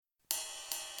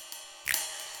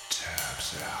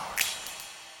out.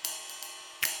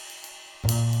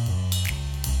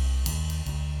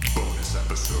 Bonus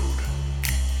episode.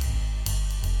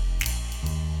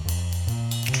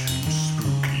 Too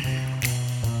spooky.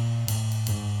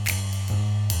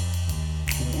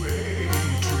 Way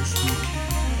too spooky.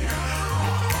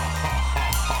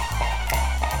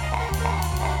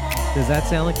 Does that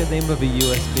sound like the name of a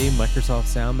USB, Microsoft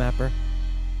Sound Mapper?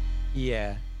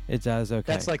 Yeah. It does,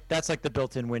 okay. That's like the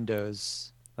built-in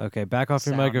Windows. Okay, back off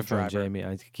your sound microphone, driver. Jamie.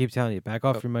 I keep telling you, back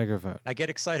off your microphone. I get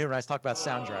excited when I talk about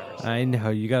sound drivers. I know,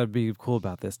 you got to be cool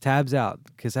about this. Tabs out,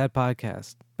 Cassette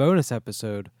Podcast, bonus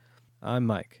episode. I'm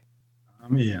Mike.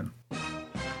 I'm Ian.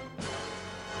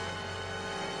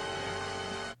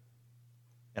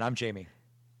 And I'm Jamie.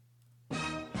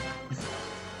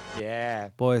 Yeah.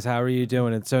 Boys, how are you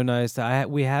doing? It's so nice.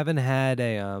 We haven't had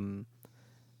an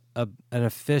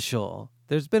official.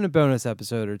 There's been a bonus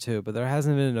episode or two, but there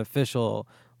hasn't been an official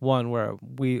one where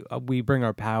we bring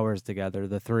our powers together,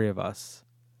 the three of us.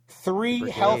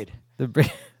 Brigade.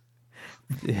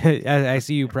 I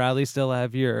see you proudly still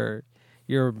have your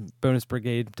bonus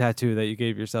brigade tattoo that you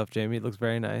gave yourself, Jamie. It looks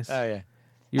very nice. Oh,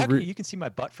 yeah. You can see my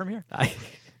butt from here?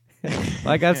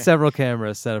 I got several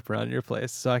cameras set up around your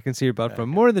place, so I can see your butt from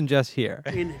more than just here.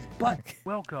 In his butt.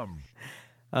 Welcome.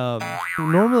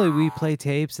 Normally we play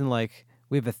tapes and like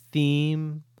we have a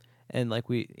theme, and like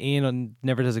Ian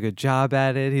never does a good job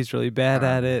at it. He's really bad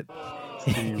at it.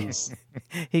 Themes.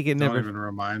 He can Don't never. even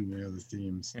remind me of the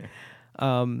themes.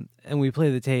 And we play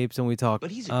the tapes and we talk.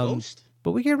 But he's a ghost.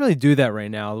 But we can't really do that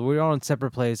right now. We're all in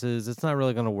separate places. It's not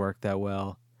really going to work that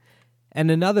well. And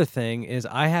another thing is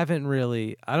I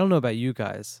don't know about you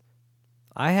guys.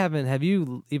 Have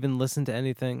you even listened to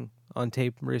anything on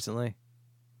tape recently?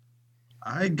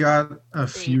 I got a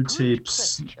few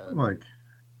tapes like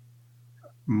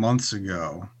months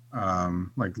ago.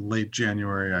 Like late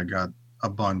January, I got a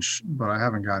bunch, but I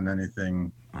haven't gotten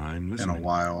anything I'm in listening. a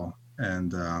while.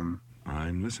 And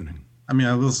I'm listening. I mean,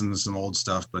 I listened to some old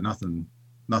stuff, but nothing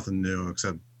new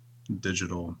except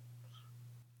digital.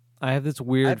 I have this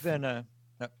weird. I've been no,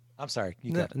 I'm sorry.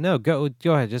 No, go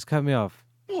ahead. Just cut me off.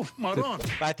 Oof, Maron.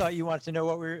 I thought you wanted to know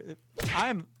what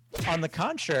I'm on the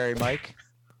contrary, Mike.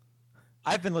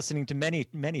 I've been listening to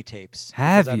many tapes.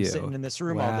 Have because you? I'm sitting in this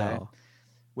room all day Wow.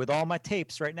 with all my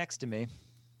tapes right next to me.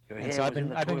 Your And hair so was in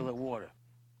the I've been- toilet water.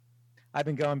 I've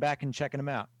been going back and checking them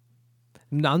out.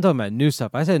 No, I'm talking about new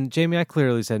stuff. I said, Jamie, I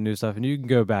clearly said new stuff, and you can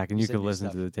go back and you said can new listen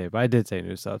stuff. to the tape. I did say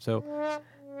new stuff. So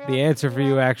the answer for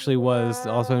you actually was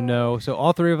also no. So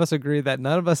all three of us agree that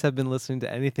none of us have been listening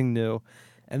to anything new,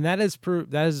 and that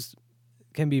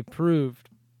can be proved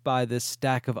by this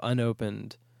stack of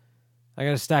unopened. I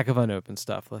got a stack of unopened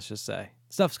stuff. Let's just say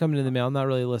stuff's coming in the mail. I'm not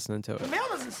really listening to it. mail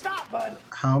doesn't stop, bud.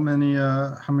 How many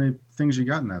things you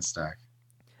got in that stack?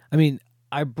 I mean,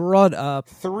 I brought up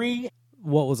 3.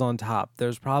 what was on top.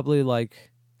 There's probably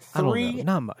like I don't know,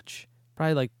 not much.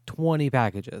 Probably like 20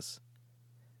 packages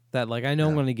that like I know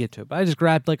I'm Yeah. going to get to. But I just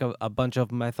grabbed like a bunch of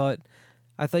them. I thought,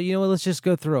 you know what? Let's just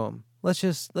go through them. Let's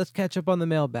catch up on the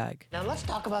mailbag. Now let's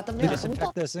talk about the You mail.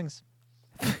 disinfect those things?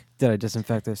 Did I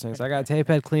disinfect those things? I got a tape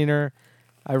head cleaner.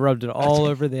 I rubbed it all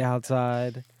over the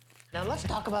outside. Now let's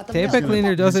talk about the Tape mail. head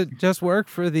cleaner doesn't just work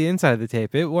for the inside of the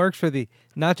tape. It works for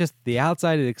not just the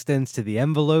outside. It extends to the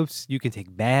envelopes. You can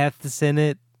take baths in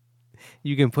it.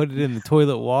 You can put it in the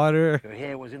toilet water. Your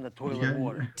hair was in the You toilet got-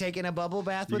 water. Taking a bubble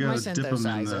bath You with my gotta dip them in the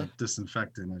synthesizer.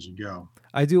 disinfectant as you go.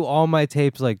 I do all my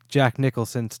tapes like Jack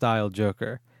Nicholson style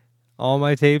Joker. All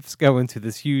my tapes go into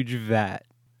this huge vat.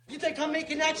 You think I'm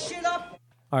making that shit up?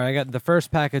 All right, I got the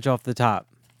first package off the top.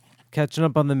 Catching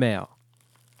up on the mail.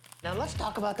 Now let's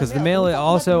talk about the Because mail. the mail Can we talk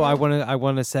also, about the mail? I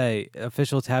want to say,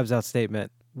 official tabs out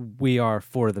statement. We are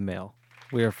for the mail.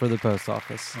 We are for the post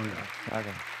office. Oh yeah, Okay.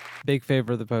 Big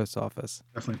favor of the post office.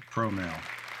 definitely pro mail.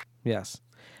 Yes.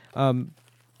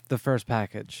 The first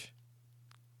package.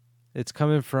 It's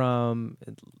coming from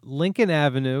Lincoln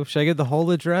Avenue. Should I give the whole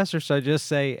address or should I just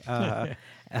say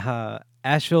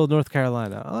Asheville, North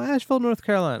Carolina? Oh, Asheville, North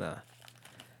Carolina.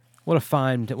 What a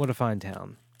fine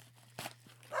town.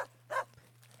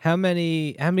 How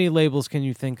many labels can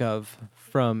you think of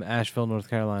from Asheville, North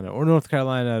Carolina, or North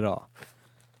Carolina at all?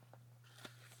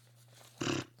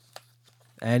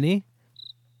 Any?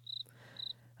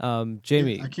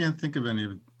 Jamie. I can't think of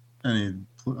any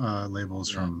labels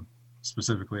from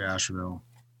specifically Asheville.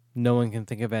 No one can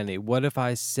think of any. What if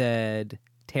I said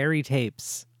Terry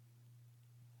Tapes?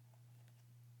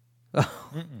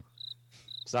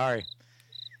 Sorry.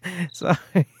 Sorry.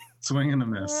 Swing and a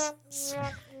miss.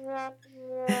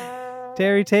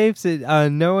 Terry Tapes,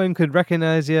 no one could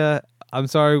recognize you I'm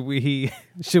sorry. We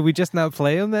should we just not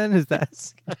play them then? Is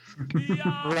that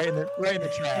Right in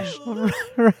the trash.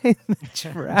 right in the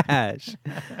trash?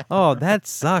 Oh, that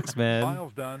sucks, man.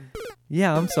 File's done.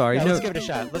 Yeah, I'm sorry. Yeah, No. let's give it a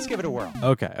shot. Let's give it a whirl.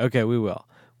 Okay, we will.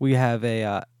 We have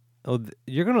a.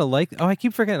 You're gonna like. Oh, I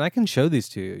keep forgetting. I can show these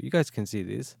to you. You guys can see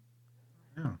these.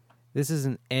 Yeah. This is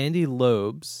an Andy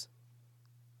Loeb's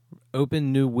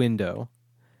Open New Window,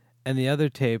 and the other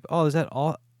tape. Oh, is that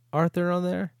all Arthur on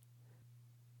there?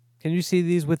 Can you see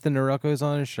these with the Norelcos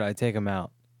on, or should I take them out?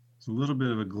 It's a little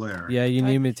bit of a glare. Yeah, you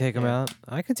need me to take them yeah. out?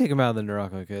 I can take them out of the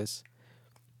Norelco case.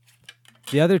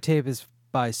 The other tape is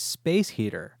by Space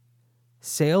Heater,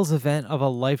 Sales Event of a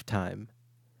Lifetime.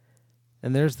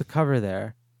 And there's the cover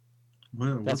there.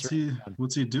 What's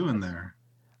he doing there?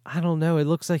 I don't know. It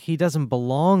looks like he doesn't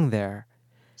belong there.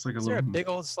 It's like a Is there a little. big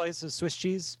old slice of Swiss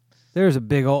cheese? There's a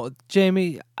big old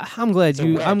Jamie. I'm glad It's a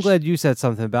I'm wedge. glad you said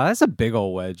something about it. That's a big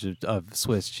old wedge of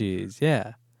Swiss cheese.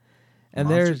 Yeah, and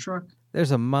monster truck.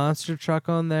 there's a monster truck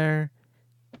on there.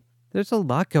 There's a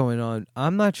lot going on.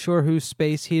 I'm not sure who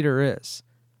Space Heater is.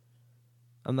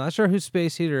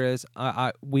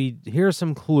 We here's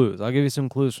some clues. I'll give you some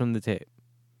clues from the tape.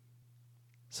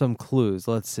 Some clues.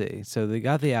 Let's see. So they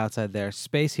got the outside there.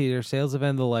 Space Heater, Sales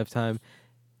Event of the Lifetime.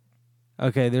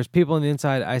 Okay, there's people on the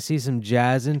inside. I see some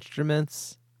jazz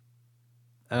instruments.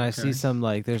 And I see Okay. some,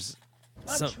 like, there's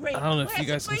some, I don't know if you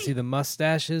guys can see the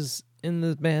mustaches in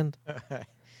the band.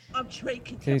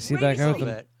 Can you see that A guy with little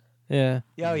the, bit. yeah.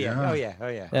 Yeah, oh yeah. Yeah. Oh yeah. Oh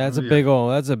yeah. Yeah, that's Oh, a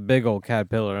yeah. big old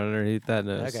caterpillar underneath that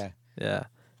nose. Okay. Yeah.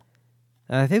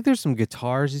 And I think there's some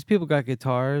guitars. These people got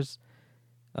guitars.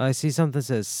 I see something that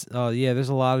says, oh, yeah, there's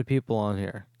a lot of people on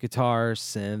here. Guitar,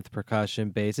 synth, percussion,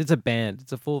 bass. It's a band.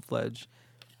 It's a full-fledged.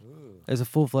 It's a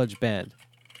full-fledged band.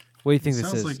 What do you think this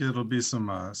Sounds is? like it'll be some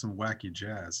wacky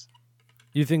jazz.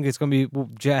 You think it's going to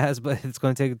be jazz, but it's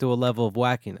going to take it to a level of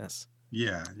wackiness.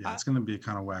 Yeah, it's gonna be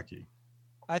kind of wacky.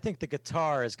 I think the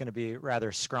guitar is going to be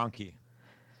rather skronky.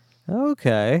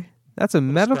 Okay. That's a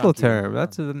medical scrumpy term. on-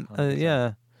 That's on the design.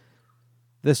 yeah.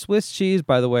 The Swiss cheese,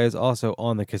 by the way, is also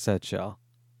on the cassette shell,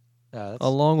 That's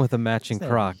along with a matching that?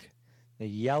 crock. the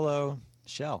yellow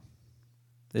shell.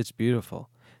 It's beautiful.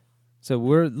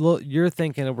 So you're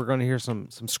thinking that we're going to hear some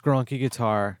skronky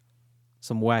guitar,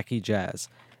 some wacky jazz,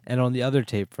 and on the other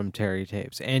tape from Terry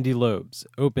Tapes, Andy Loeb's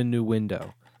Open New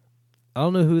Window. I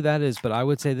don't know who that is, but I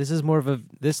would say this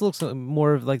looks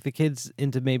more of like the kids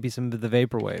into maybe some of the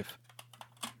vaporwave.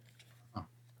 Oh.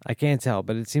 I can't tell,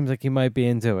 but it seems like he might be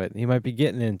into it. He might be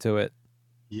getting into it.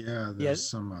 Yeah, there's Yeah.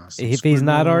 some If he's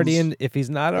not already squiggles.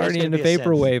 into gonna into be a synth.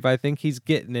 vaporwave, I think he's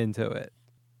getting into it.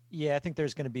 Yeah, I think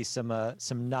there's going to be some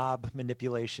knob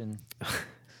manipulation.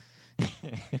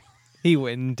 He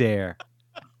wouldn't dare.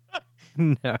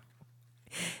 No.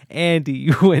 Andy,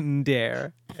 you wouldn't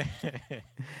dare.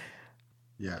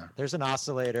 Yeah, There's an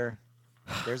oscillator.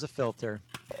 There's a filter.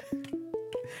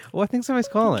 Oh, I think somebody's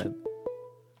calling.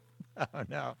 Oh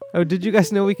no. Oh, did you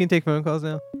guys know we can take phone calls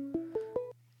now?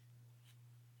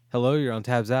 Hello, you're on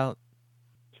Tabs Out.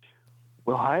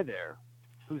 Well, hi there.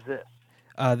 Who's this?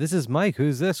 This is Mike.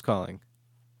 Who's this calling?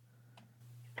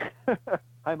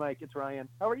 Hi, Mike. It's Ryan.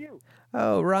 How are you?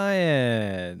 Oh,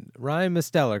 Ryan. Ryan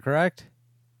Mesteller, correct?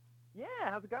 Yeah,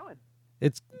 how's it going?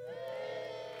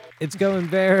 It's going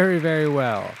very, very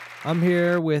well. I'm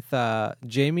here with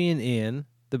Jamie and Ian,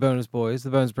 the Bonus Boys,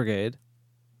 the Bonus Brigade.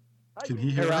 Hi, can you.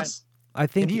 he hear Ryan. us? I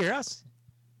Can think. you hear us?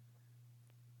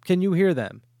 Can you hear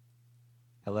them?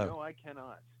 Hello. No, I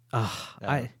cannot.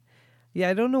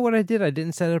 I don't know what I did. I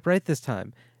didn't set it up right this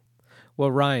time. Well,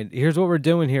 Ryan, here's what we're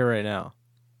doing here right now.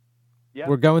 Yeah.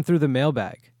 We're going through the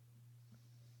mailbag.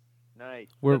 Nice.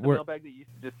 we're- Is that the mailbag that you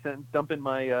just dump in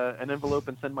my an envelope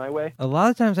and send my way? A lot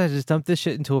of times I just dump this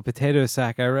shit into a potato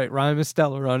sack. I write Ryan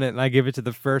Mesteller on it, and I give it to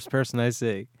the first person I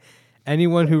see.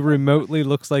 Anyone who remotely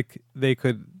looks like they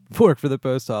could work for the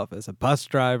post office, a bus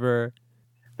driver.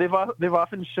 They've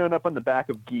often shown up on the back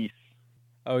of geese.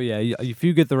 Oh, yeah. If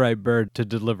you get the right bird to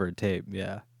deliver a tape,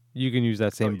 yeah. You can use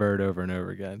that same yeah. bird over and over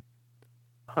again.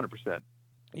 100%.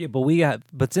 Yeah,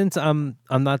 but since I'm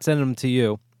not sending them to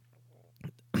you,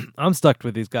 I'm stuck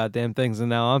with these goddamn things, and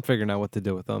now I'm figuring out what to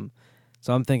do with them.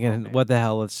 So I'm thinking, what the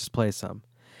hell? Let's just play some.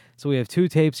 So we have 2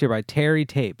 tapes here by Terry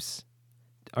Tapes.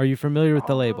 Are you familiar with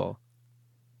the label?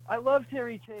 I love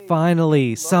Terry Tate.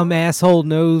 Finally, some asshole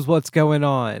knows what's going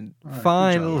on. All right, good job,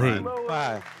 Finally. Ryan.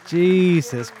 Wow.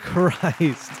 Jesus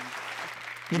Christ.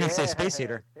 You didn't say space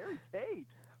heater. Terry Tate.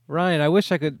 Ryan, I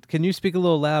wish I could. Can you speak a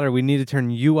little louder? We need to turn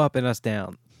you up and us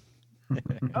down.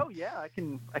 Oh yeah, I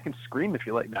can scream if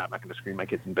you like. No, I'm not gonna scream. My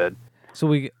kid's in bed. So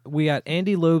we got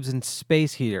Andy Loeb's and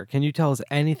Space Heater. Can you tell us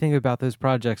anything about those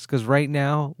projects? Because right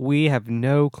now we have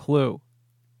no clue.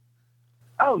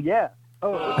 Oh yeah.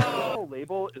 Oh, the whole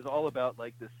label is all about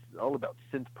all about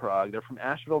synth prog. They're from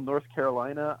Asheville, North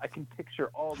Carolina. I can picture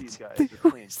all these guys just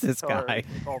playing Who's this guitar guy?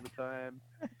 all the time.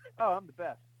 Oh, I'm the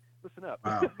best. Listen up.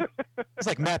 Wow. It's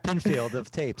like Matt Pinfield of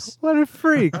tapes. What a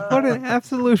freak! What an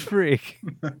absolute freak!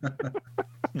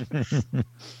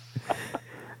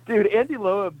 Dude, Andy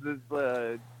Loeb's is.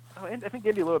 I think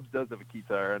Andy Loeb's does have a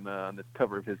guitar on the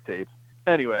cover of his tapes.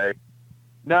 Anyway,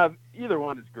 now either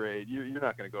one is great. You're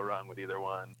not going to go wrong with either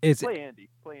one. Is Play Andy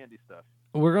stuff.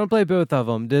 We're gonna play both of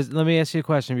them. Let me ask you a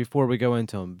question before we go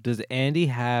into them. Does Andy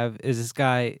have? Is this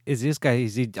guy? Is he?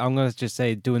 I'm gonna just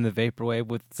say doing the vaporwave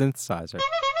with synthesizer.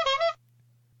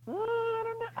 I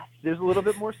don't know. There's a little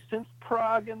bit more synth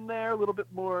prog in there. A little bit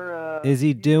more. Is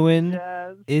he doing?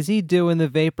 jazz. Is he doing the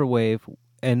vaporwave?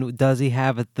 And does he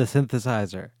have the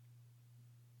synthesizer?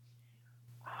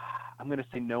 I'm going to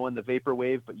say no on the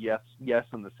vaporwave, but yes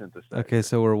on the synthesizer. Okay,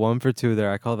 so we're 1 for 2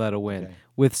 there. I call that a win. Okay.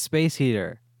 With Space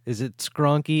Heater, is it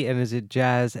scrunky and is it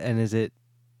jazz and is it?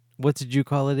 What did you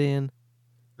call it, Ian?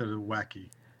 That is wacky.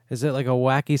 Is it like a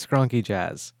wacky scrunky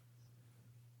jazz?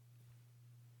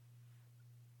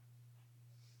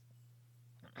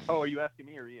 Oh, are you asking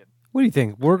me or Ian? What do you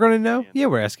think? We're gonna know? Ian. Yeah,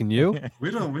 we're asking you.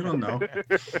 We don't know.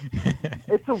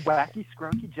 It's a wacky,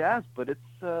 scrunky jazz, but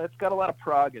it's got a lot of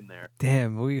prog in there.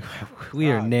 Damn, we are Fuck.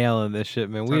 nailing this shit,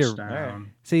 man. We are.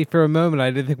 Touchdown. See, for a moment,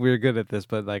 I didn't think we were good at this,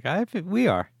 but like we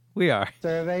are.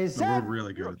 Survey No, said. we're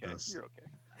really You're good okay. at this. You're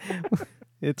okay.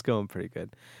 It's going pretty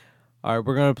good. All right,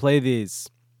 we're gonna play these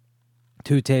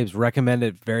 2 tapes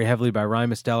recommended very heavily by Ryan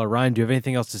Mostella. Ryan, do you have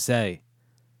anything else to say?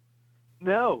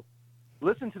 No,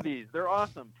 listen to these. They're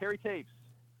awesome. Terry Tapes.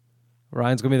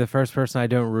 Ryan's gonna be the first person I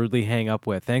don't rudely hang up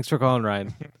with. Thanks for calling,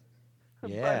 Ryan.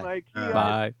 Yeah. Bye, Mike. Uh,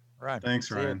 Bye. Right. Thanks,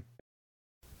 See ya. Ryan.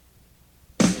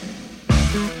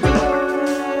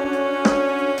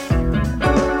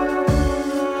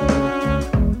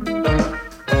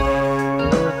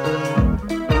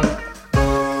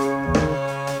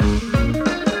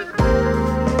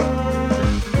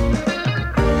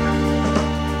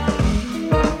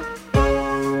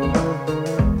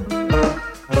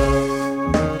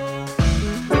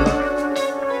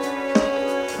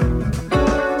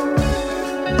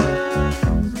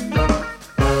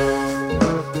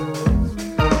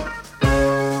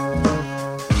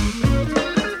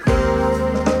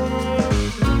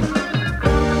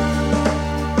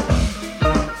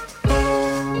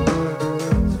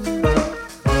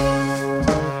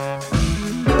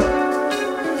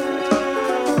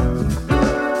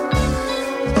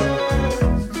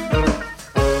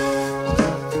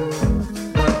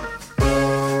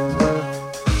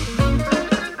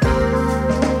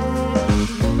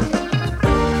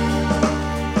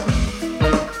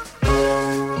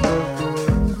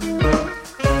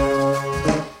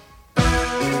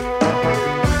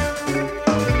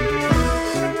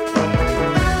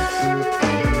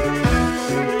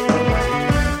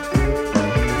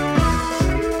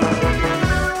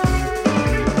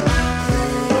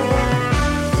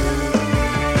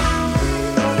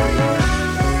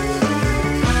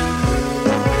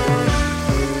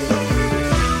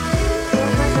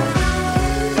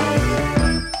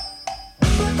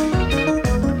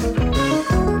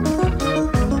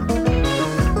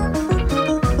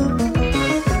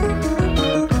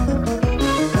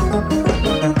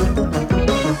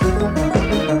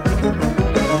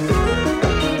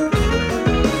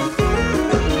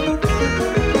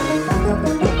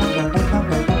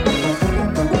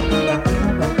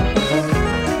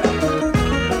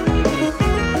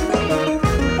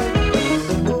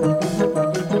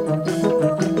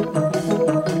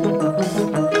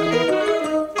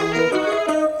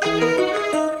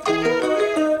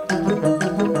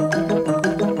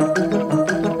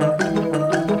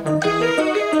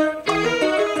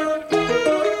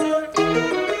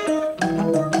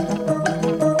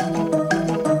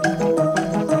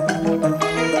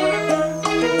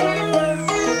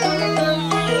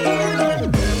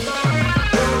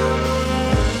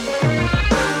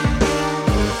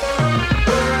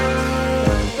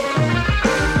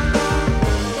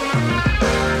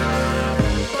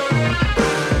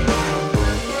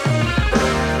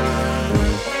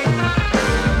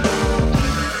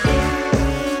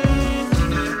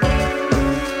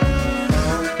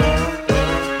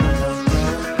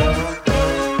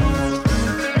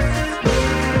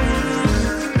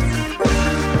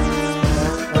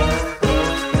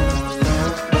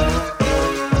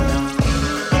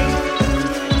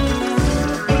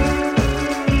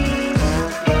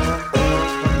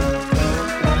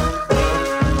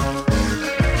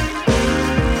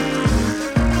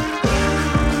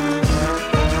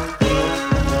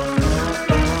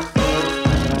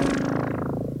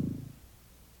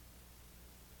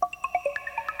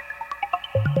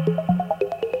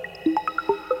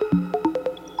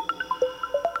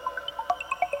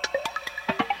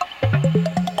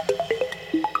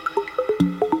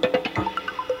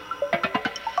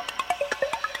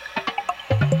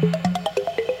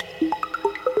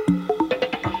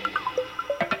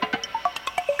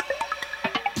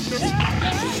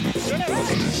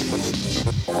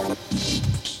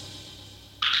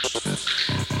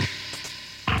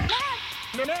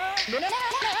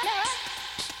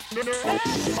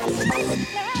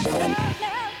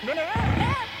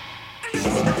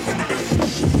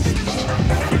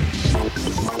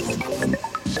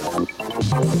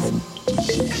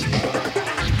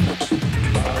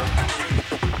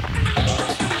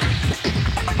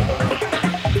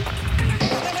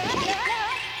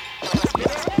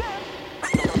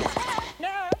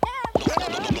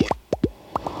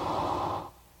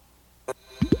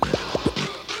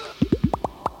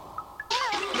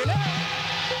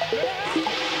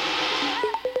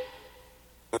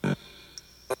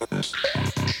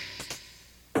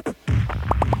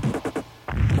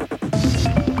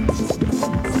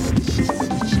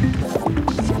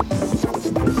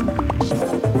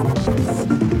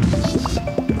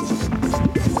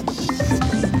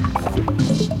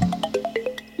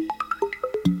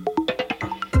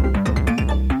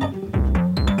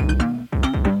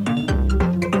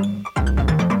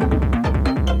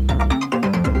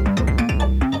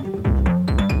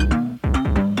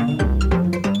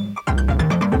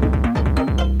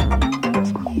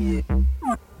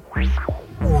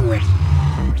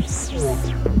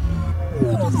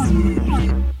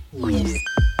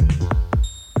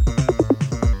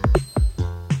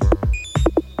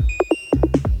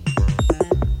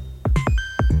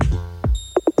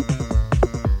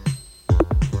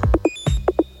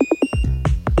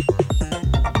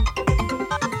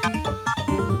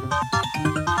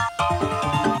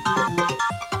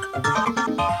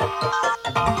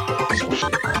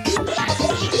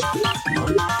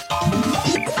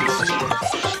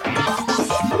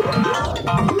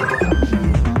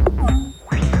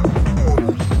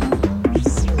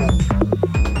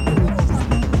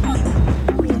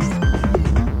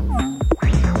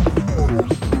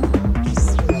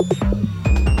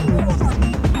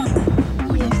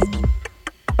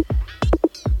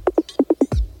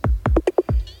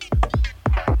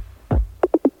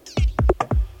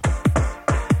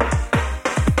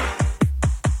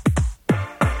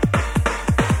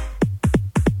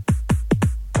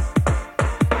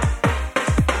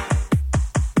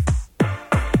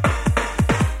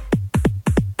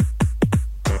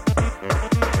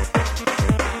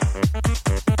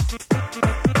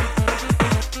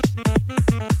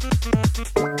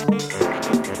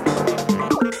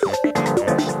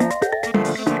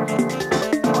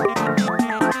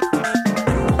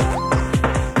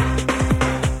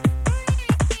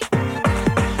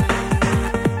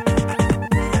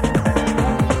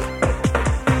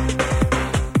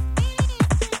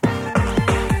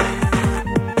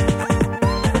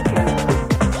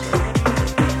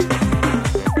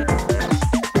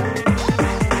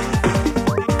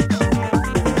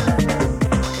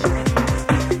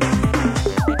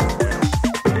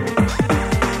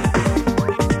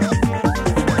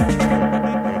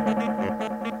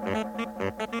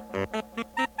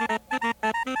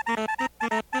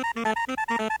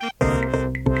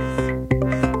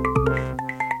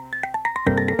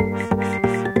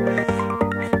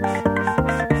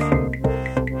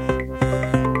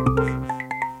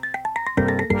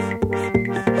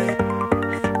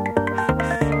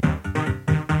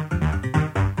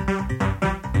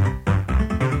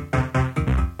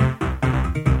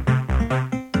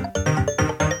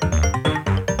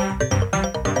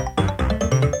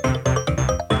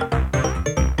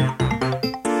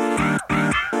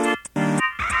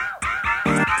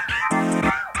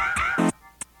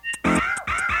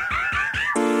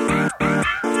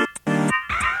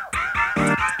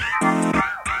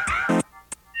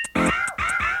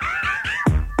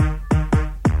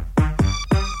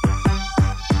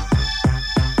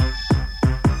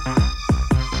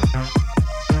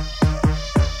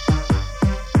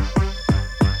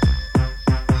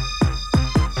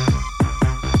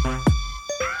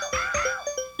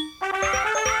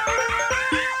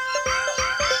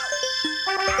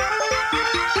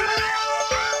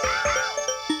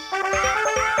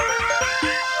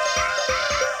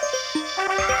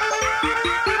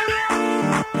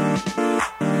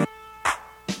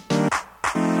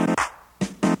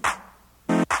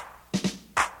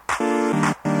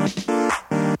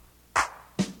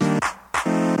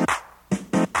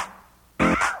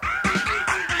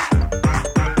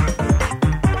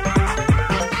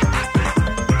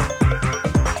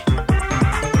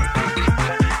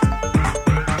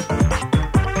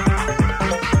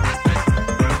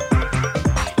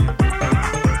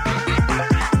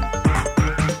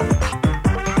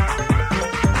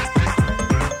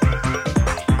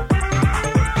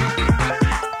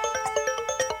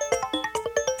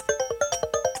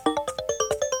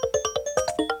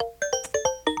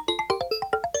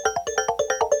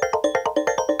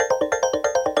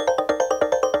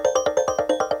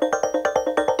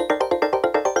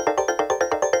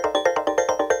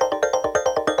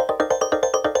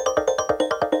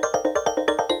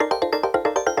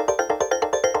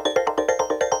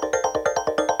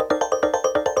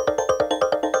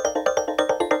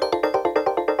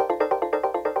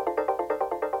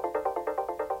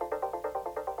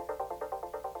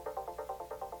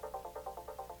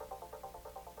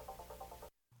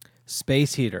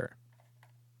 Space Heater,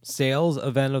 sales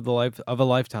event of a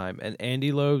lifetime, and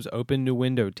Andy Loeb's Open New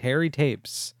Window, Terry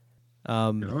Tapes.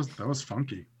 Yeah, that was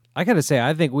funky. I gotta say,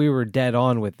 I think we were dead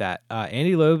on with that.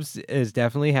 Andy Loeb's is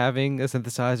definitely having a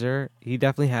synthesizer. He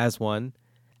definitely has one,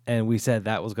 and we said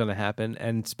that was going to happen.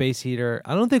 And Space Heater,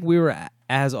 I don't think we were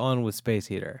as on with Space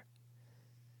Heater.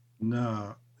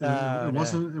 No, it No.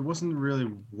 wasn't. It wasn't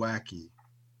really wacky.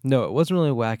 No, it wasn't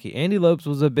really wacky. Andy Loeb's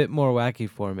was a bit more wacky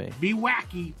for me. Be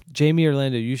wacky. Jamie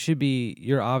Orlando,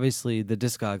 you're obviously the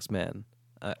Discogs man.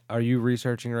 Are you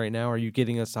researching right now? Are you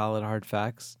getting us solid hard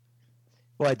facts?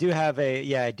 Well, I do have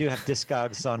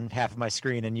Discogs on half of my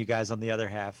screen and you guys on the other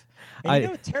half.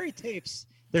 And with Terry Tapes,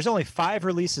 there's only 5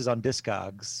 releases on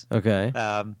Discogs. Okay.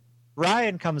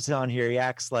 Ryan comes on here. He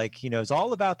acts like he knows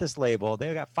all about this label.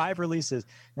 They've got 5 releases.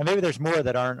 Now, maybe there's more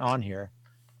that aren't on here,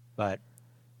 but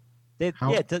it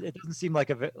doesn't seem like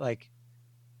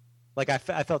I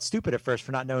felt stupid at first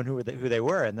for not knowing who they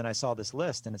were, and then I saw this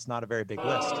list, and it's not a very big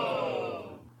list.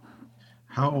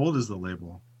 How old is the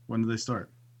label? When did they start?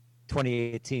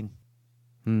 2018.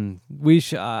 We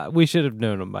should have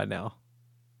known them by now.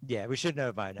 Yeah, we should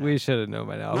know by now. We should have known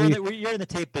by now. You're in the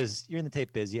tape biz. You're in the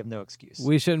tape biz. You have no excuse.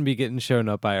 We shouldn't be getting shown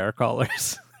up by our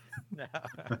callers. No.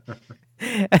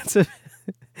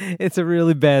 It's a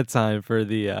really bad sign for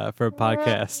for a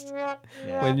podcast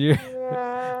Yeah.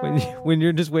 when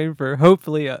you're just waiting for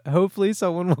hopefully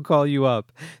someone will call you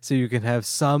up so you can have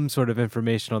some sort of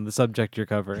information on the subject you're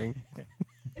covering.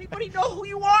 Anybody know who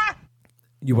you are?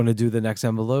 You want to do the next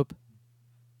envelope?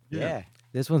 Yeah.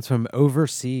 This one's from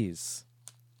overseas.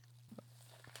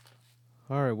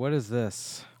 All right, what is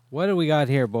this? What do we got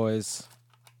here, boys?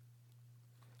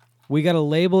 We got a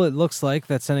label, it looks like,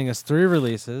 that's sending us 3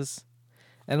 releases.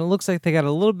 And it looks like they got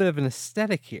a little bit of an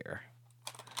aesthetic here.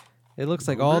 It looks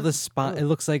like all the it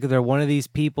looks like they're one of these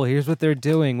people. Here's what they're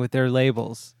doing with their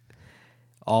labels.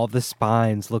 All the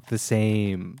spines look the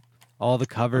same. All the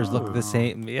covers look the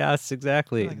same. Yes,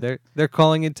 exactly. They're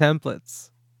calling it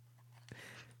templates.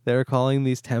 They're calling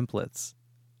these templates.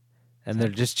 And they're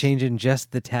just changing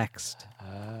just the text.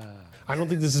 I don't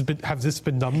think this has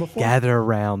been done before. Gather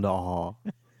around all,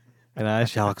 and I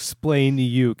shall explain to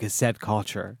you cassette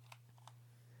culture.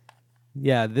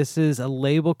 Yeah, this is a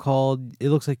label called, it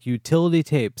looks like Utility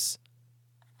Tapes.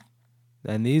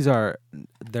 And these are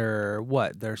their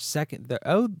second,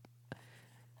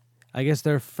 I guess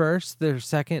their first, their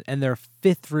second, and their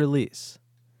 5th release.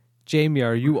 Jamie,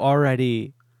 are you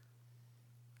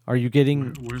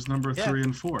getting... Where's number 3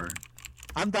 and 4?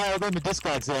 I'm dialed into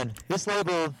Discogs then. This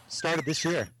label started this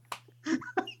year.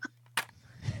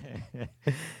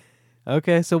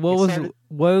 Okay, so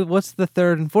what's the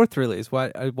 3rd and 4th release? Why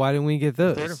didn't we get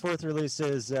those? 3rd and 4th release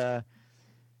is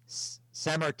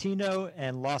San Martino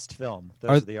and Lost Film.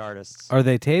 Those are the artists. Are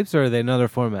they tapes or are they another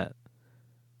format?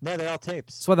 No, they're all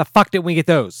tapes. So why the fuck didn't we get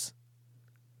those?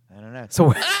 I don't know.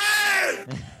 So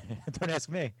Don't ask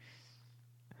me.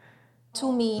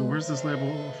 To me. So where's this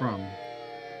label from?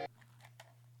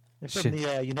 They're from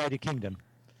the United Kingdom.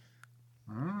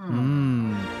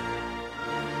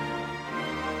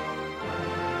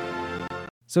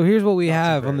 So here's what we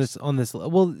have on this.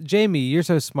 Well, Jamie, you're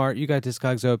so smart. You got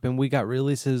Discogs open. We got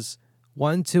releases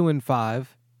 1, 2, and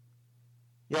 5.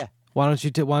 Yeah. Why don't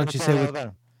you say what?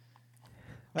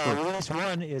 Release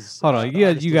 1 is. Hold on,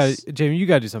 Jamie, you got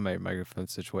to do something about your microphone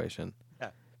situation.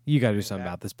 Yeah. You got to do something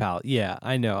about this, pal. Yeah,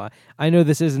 I know. I know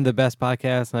this isn't the best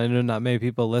podcast, and I know not many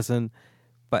people listen,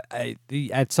 but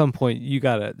at some point you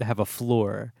got to have a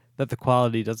floor that the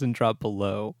quality doesn't drop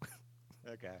below.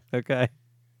 Okay. Okay.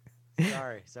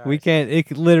 Sorry. We can't.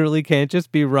 It literally can't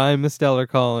just be Ryan Misteller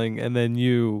calling and then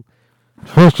you.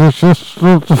 All right,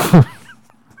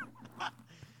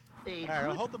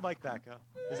 I'll hold the mic back up.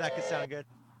 Does that sound good?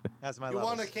 How's my levels? You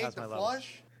want to cake the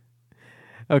flush?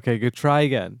 Okay, good. Try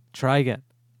again.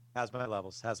 How's my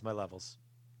levels?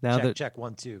 Now check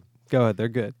 1, 2. Go ahead. They're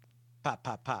good. Pop.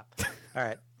 All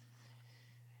right.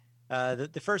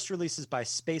 The first release is by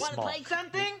Space Want to Malk. play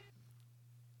something?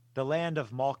 The Land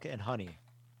of Malk and Honey.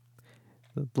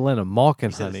 The Land of Malk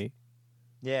and Honey.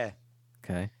 Yeah.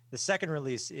 Okay. The second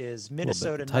release is bit of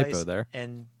Minnesota typo Nice there.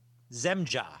 and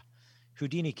Zemja,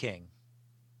 Houdini King.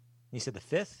 He said the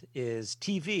 5th is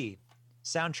TV,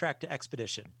 Soundtrack to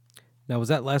Expedition. Now, was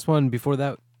that last one before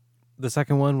that? The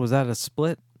second one, was that a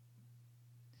split?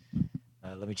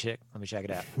 Let me check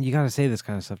it out. You got to say this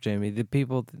kind of stuff, Jamie. The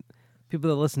people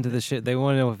that listen to this shit, they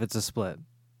want to know if it's a split.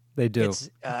 They do.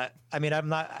 I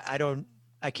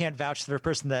can't vouch for the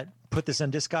person that put this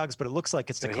on Discogs, but it looks like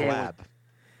it's a collab.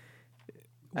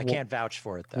 I can't vouch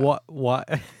for it though.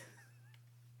 What?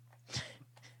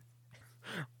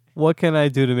 What can I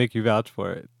do to make you vouch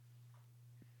for it?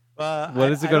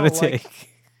 What is it going to take?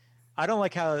 I don't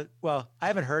like how, well, I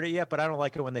haven't heard it yet, but I don't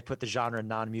like it when they put the genre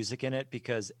non-music in it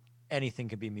because anything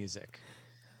can be music.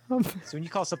 So when you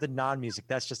call something non-music,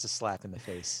 that's just a slap in the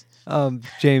face.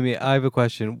 Jamie, I have a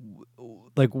question.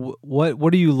 Like,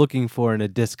 what are you looking for in a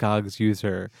Discogs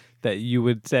user that you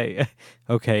would say,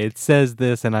 okay, it says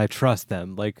this and I trust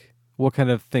them? Like, what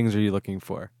kind of things are you looking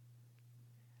for?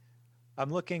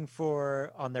 I'm looking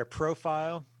for on their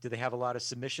profile. Do they have a lot of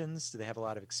submissions? Do they have a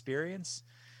lot of experience?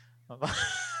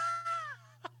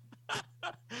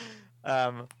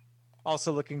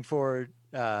 Also looking for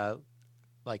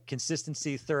like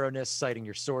consistency, thoroughness, citing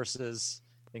your sources,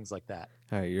 things like that.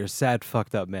 All right, you're a sad,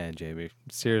 fucked up man, Jamie.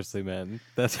 Seriously, man.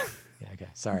 That's yeah. Okay,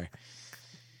 sorry.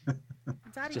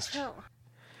 Daddy, Just chill.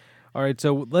 all right.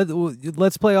 So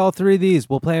let's play all three of these.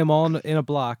 We'll play them all in a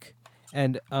block,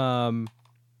 and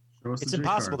it's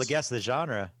impossible to guess the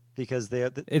genre because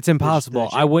it's impossible.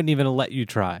 I wouldn't even let you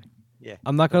try. Yeah,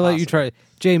 I'm not gonna let you try,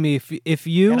 Jamie. If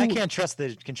you and I can't trust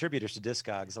the contributors to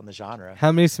Discogs on the genre.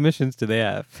 How many submissions do they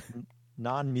have?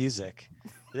 Non-music.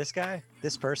 This guy,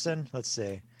 this person. Let's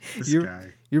see.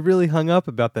 You're really hung up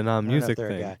about the non-music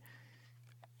thing.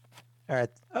 All right.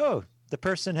 Oh, the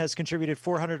person has contributed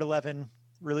 411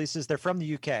 releases. They're from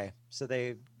the UK, so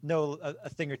they know a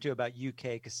thing or two about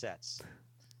UK cassettes.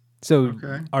 So,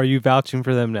 are you vouching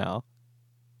for them now?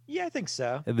 Yeah, I think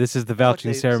so. This is the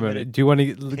vouching ceremony. Do you want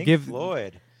to give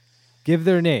Floyd? Give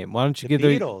their name. Why don't you give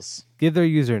Beatles. Give their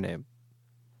username?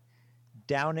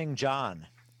 Downing John.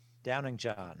 Downing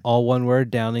John. All one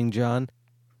word. Downing John.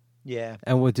 Yeah.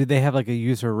 And what do they have? Like a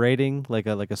user rating, like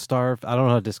a star? I don't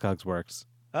know how Discogs works.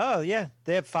 Oh yeah,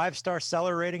 they have 5-star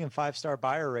seller rating and 5-star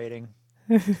buyer rating.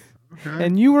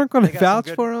 And you weren't going to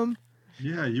vouch for them?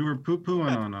 Yeah, you were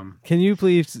poo-pooing on them. Can you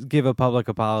please give a public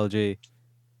apology?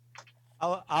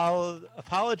 I'll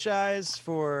apologize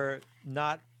for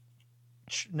not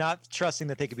trusting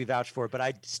that they could be vouched for, but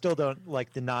I still don't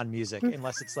like the non-music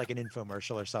unless it's like an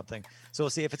infomercial or something. So we'll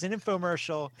see if it's an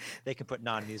infomercial, they can put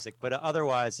non-music, but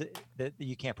otherwise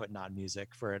you can't put non-music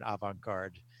for an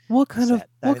avant-garde. What kind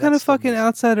of fucking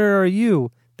outsider are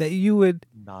you that you would?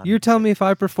 You're telling me if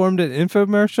I performed an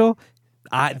infomercial,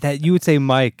 that you would say,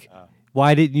 Mike,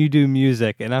 why didn't you do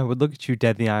music? And I would look at you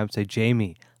dead in the eye and say,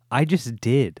 Jamie, I just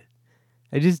did.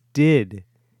 Because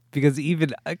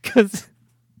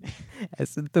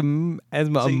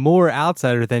I'm more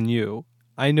outsider than you,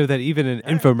 I know that even an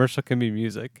infomercial can be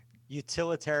music.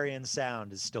 Utilitarian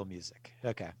sound is still music.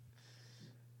 Okay.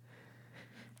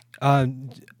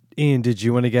 Ian, did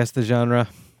you want to guess the genre?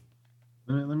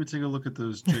 Let me take a look at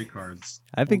those J cards.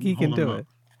 I think he can do it.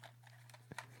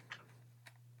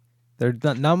 There's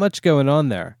not much going on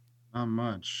there. Not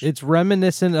much. It's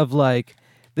reminiscent of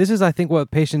this is, I think,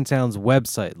 what Patient Sound's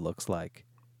website looks like.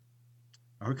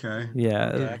 Okay.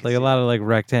 Yeah, like a lot of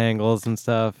rectangles and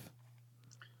stuff.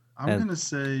 I'm gonna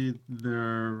say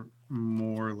they're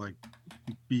more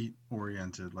beat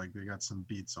oriented, like they got some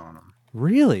beats on them.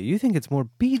 Really? You think it's more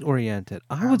beat oriented?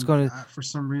 I was going to. For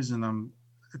some reason,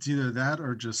 it's either that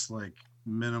or just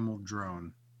minimal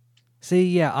drone. See,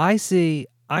 yeah, I see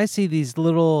these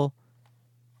little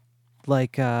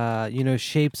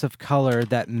shapes of color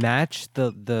that match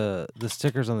the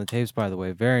stickers on the tapes, by the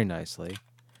way, very nicely.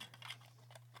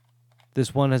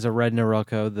 This one has a red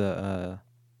Norelco,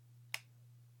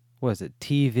 what is it?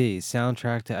 TV,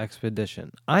 soundtrack to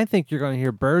Expedition. I think you're going to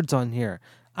hear birds on here.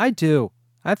 I do.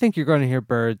 I think you're going to hear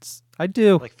birds. I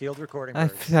do. Like field recording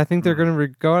birds. I think they're going to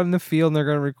go out in the field and they're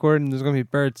going to record and there's going to be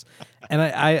birds. And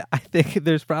I think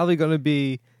there's probably going to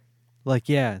be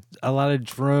a lot of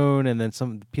drone and then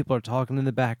some people are talking in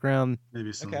the background.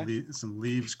 Maybe some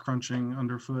leaves crunching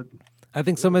underfoot. I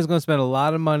think somebody's going to spend a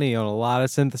lot of money on a lot of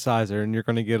synthesizer, and you're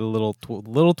going to get a little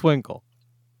twinkle.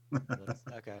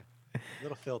 Okay,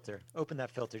 little filter. Open that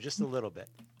filter just a little bit.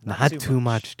 Not too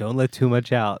much. Don't let too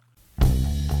much out.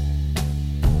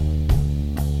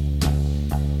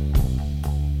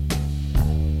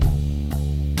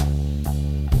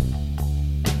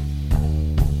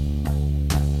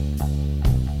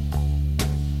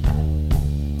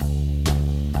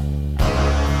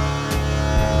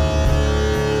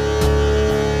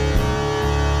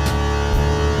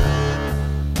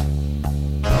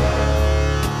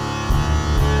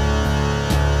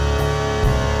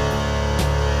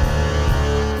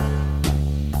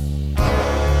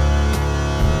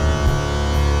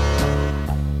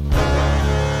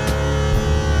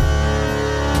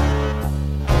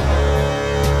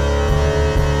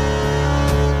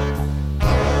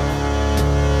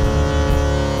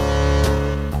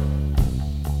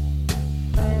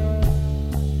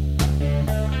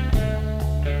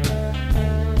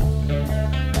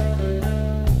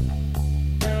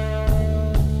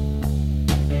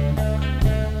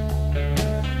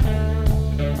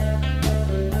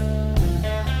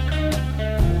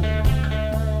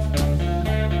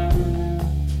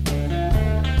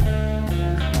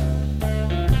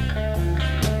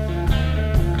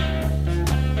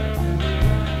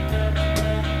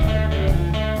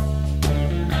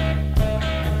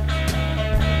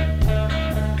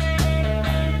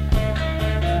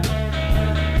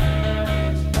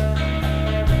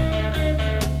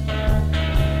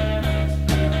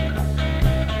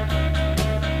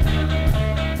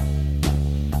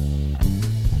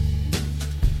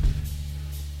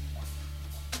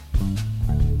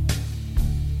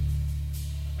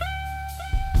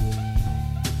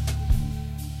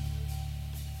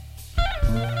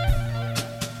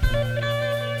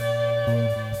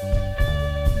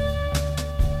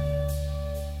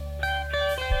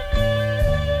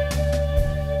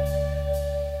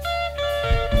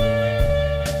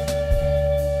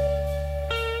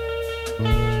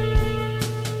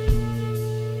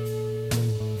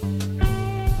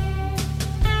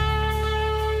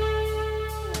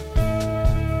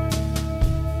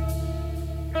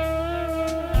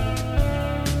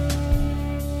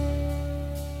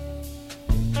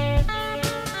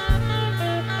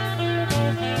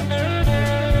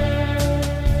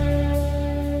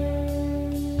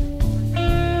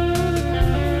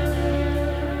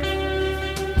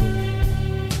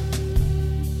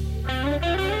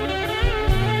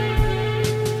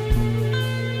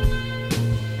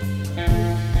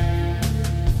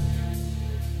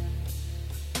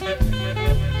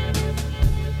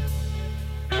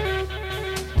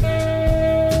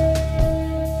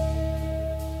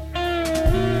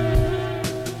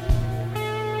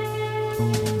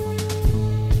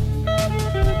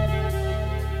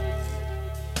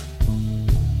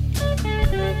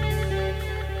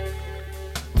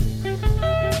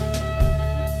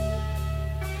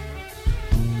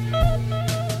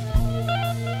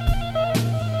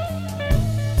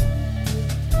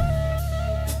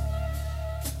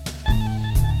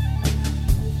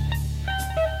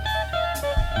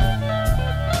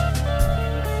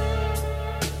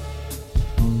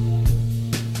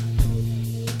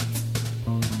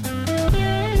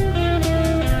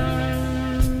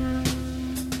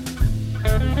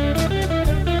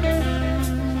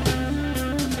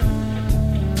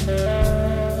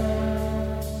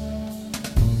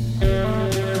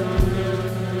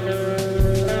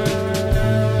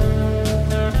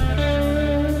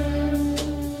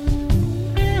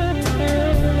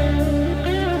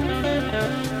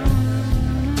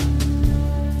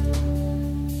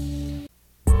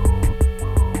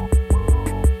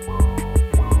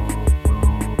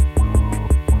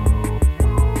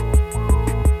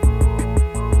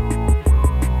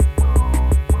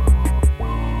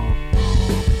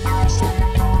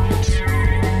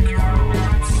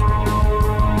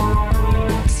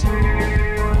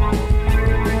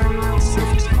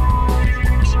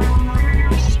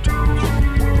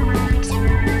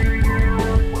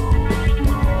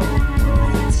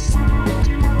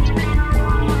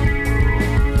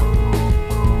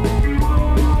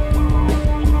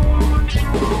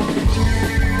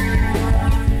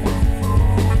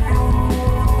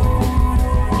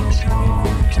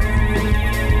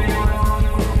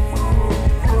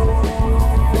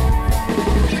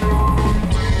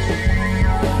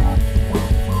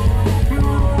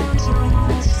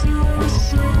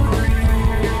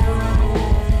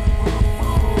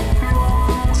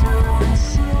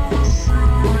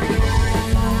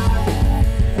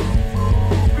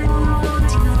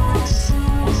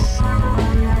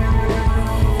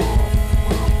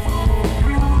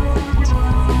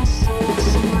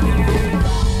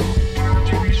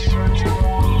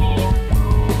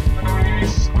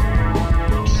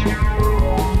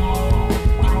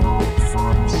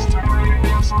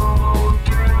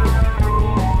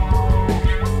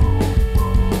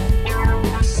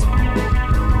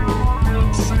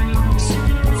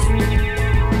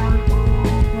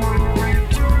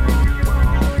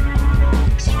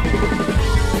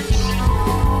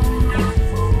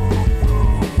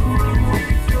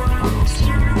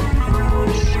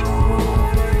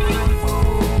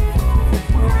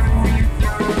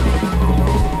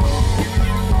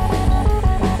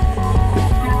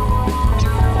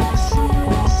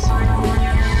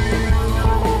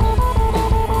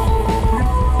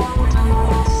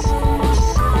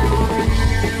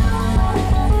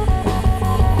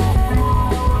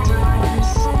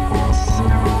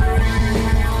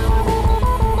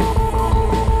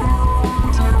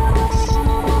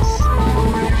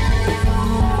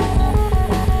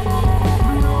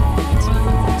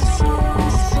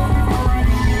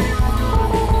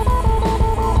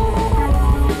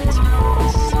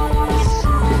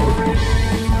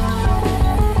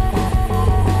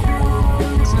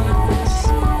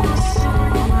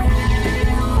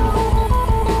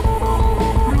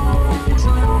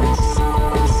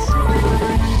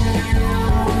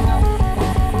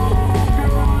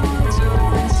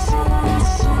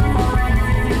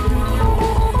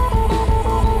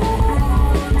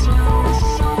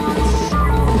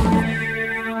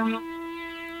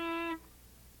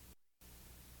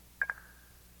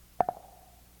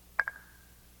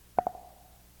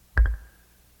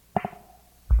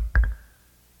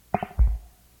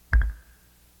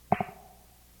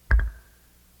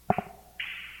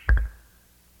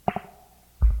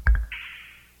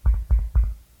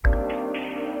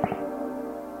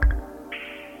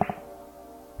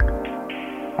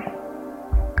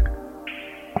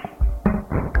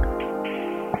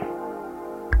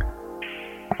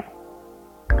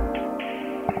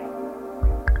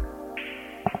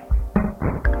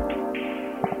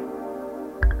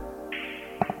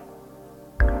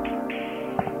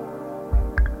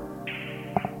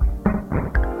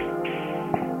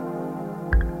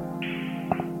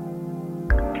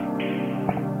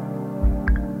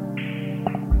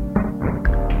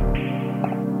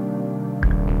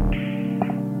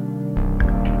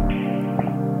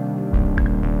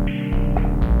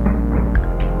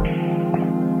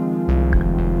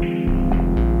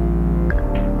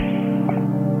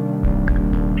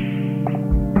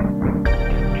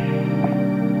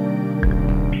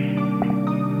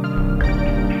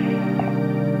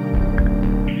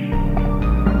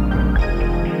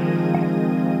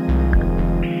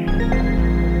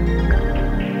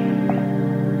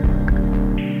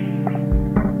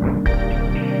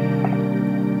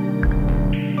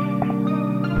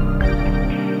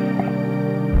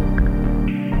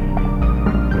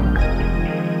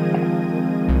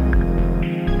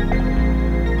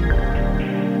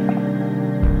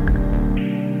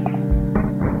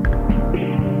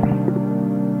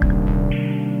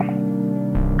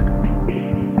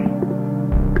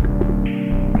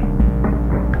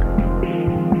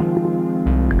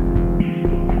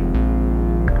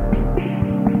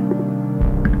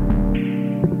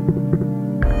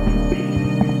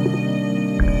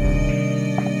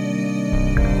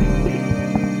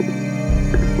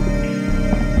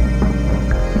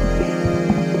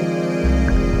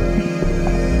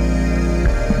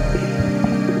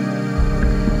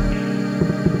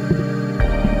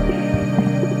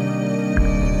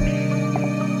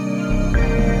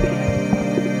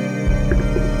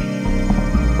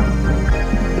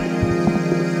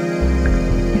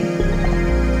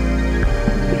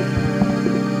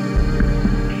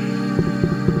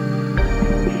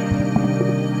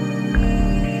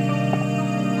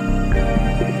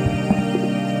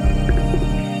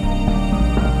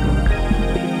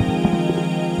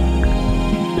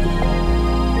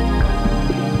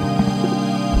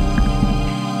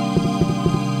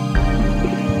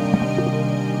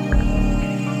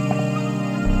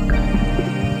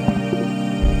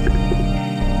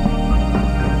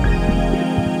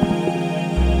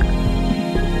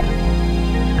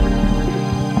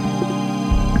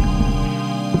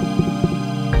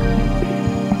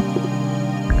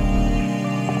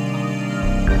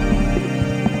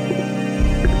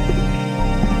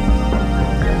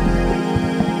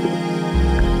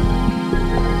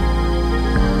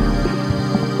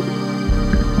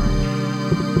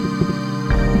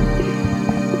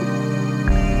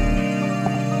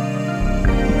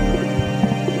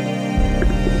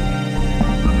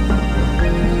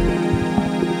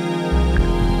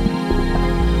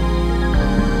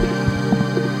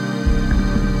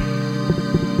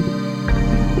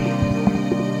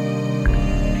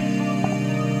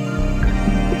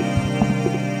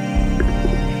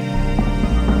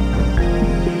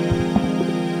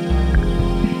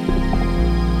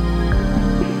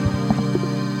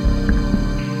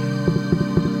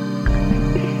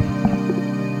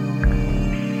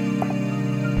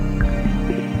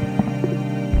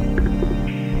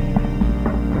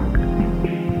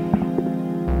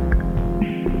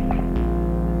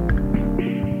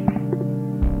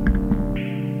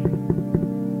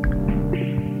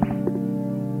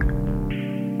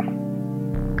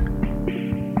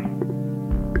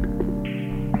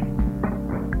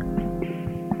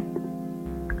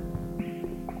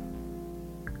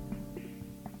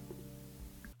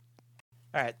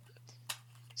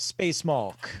 Space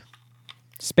Malk.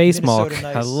 Space Minnesota Malk.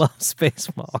 Nice. I love Space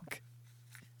Malk.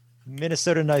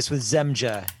 Minnesota Nice with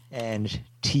Zemja and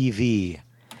TV.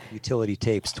 Utility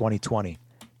Tapes 2020.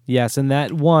 Yes, and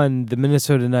that one, the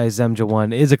Minnesota Nice Zemja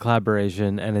one, is a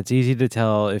collaboration, and it's easy to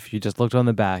tell if you just looked on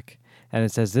the back. And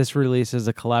it says this release is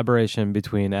a collaboration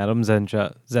between Adam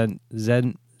Zejma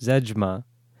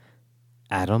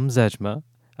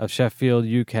of Sheffield,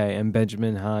 UK, and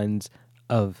Benjamin Hines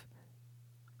of,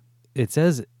 it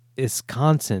says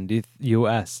Wisconsin,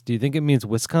 U.S. Do you think it means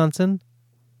Wisconsin?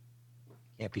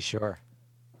 Can't be sure.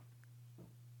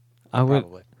 I would.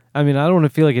 Probably. I mean, I don't want to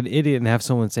feel like an idiot and have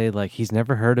someone say, like, he's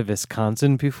never heard of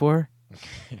Wisconsin before.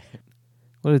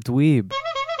 What a dweeb.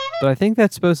 But I think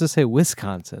that's supposed to say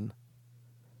Wisconsin.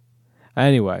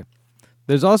 Anyway,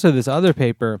 there's also this other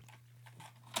paper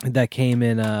that came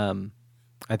in,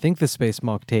 I think the Space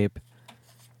Malk tape.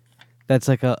 That's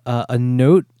like a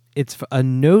note. It's a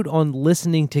note on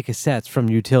listening to cassettes from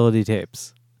Utility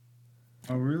Tapes.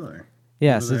 Oh, really?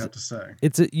 Yes. What do they have to say?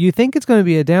 You think it's going to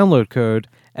be a download code,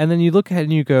 and then you look at it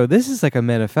and you go, this is like a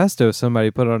manifesto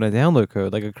somebody put on a download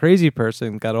code. Like a crazy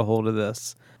person got a hold of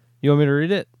this. You want me to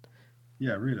read it?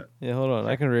 Yeah, read it. Yeah, hold on.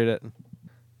 I can read it.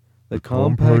 The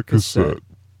compact cassette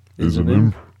is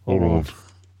an hold on.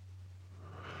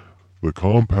 The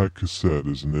compact cassette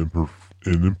is an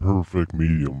imperfect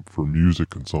medium for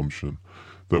music consumption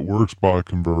that works by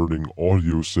converting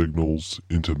audio signals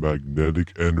into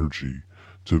magnetic energy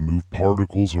to move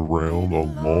particles around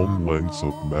on long lengths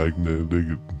of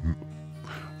magnetic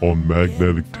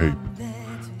tape.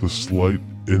 The slight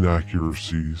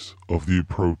inaccuracies of the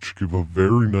approach give a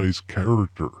very nice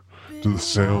character to the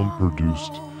sound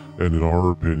produced, and in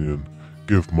our opinion,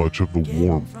 give much of the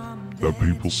warmth that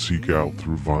people seek out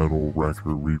through vinyl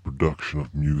record reproduction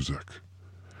of music.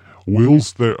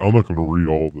 Will's there. I'm not going to read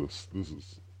all this. This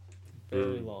is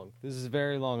very long. This is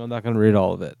very long. I'm not going to read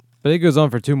all of it. But it goes on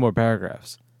for 2 more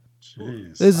paragraphs.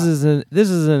 Jeez. This is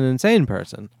an insane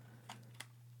person.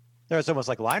 There's almost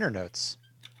like liner notes.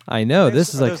 I know.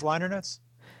 This is Are like those liner notes?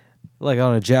 Like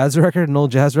on a jazz record, an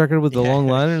old jazz record with the long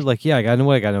liner. Like, yeah, I got to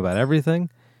know about everything.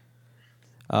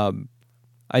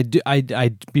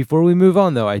 Before we move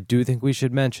on though, I do think we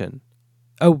should mention.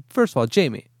 Oh, first of all,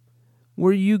 Jamie,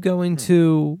 were you going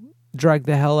to drag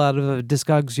the hell out of a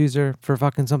Discogs user for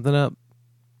fucking something up?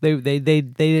 They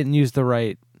didn't use the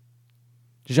right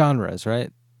genres,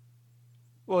 right?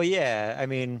 Well, yeah. I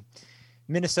mean,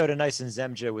 Minnesota Nice and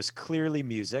Zemja was clearly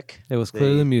music. It was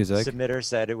clearly music. The submitter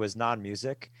said it was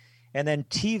non-music. And then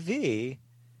TV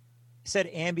said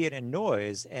ambient and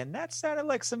noise, and that sounded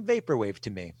like some vaporwave to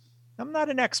me. I'm not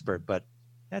an expert, but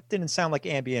that didn't sound like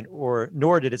ambient,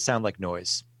 nor did it sound like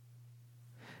noise.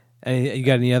 And you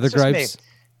got any other gripes?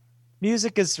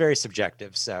 Music is very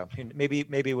subjective, so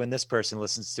maybe when this person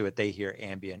listens to it, they hear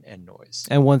ambient and noise.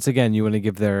 And once again, you want to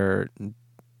give their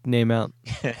name out?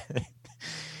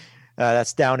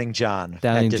 That's Downing John.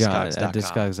 Downing John at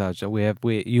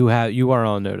Discogs.com. You are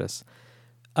on notice.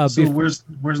 So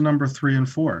where's number 3 and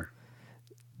 4?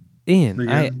 Ian,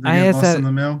 I asked lost that in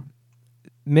the mail.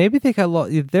 Maybe they got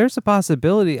lost. There's a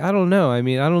possibility. I don't know. I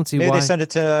mean, I don't see maybe why. They sent it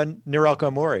to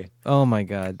Norelco Mori. Oh my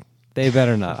God, they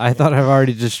better not. I thought I've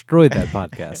already destroyed that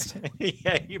podcast.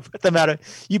 Yeah, you put them out.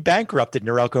 You bankrupted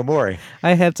Norelco Mori.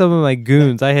 I had some of my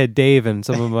goons. I had Dave and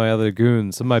some of my other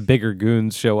goons. Some of my bigger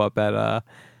goons show up at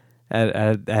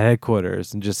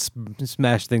headquarters and just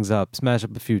smash things up. Smash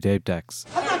up a few tape decks.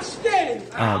 I'm not standing.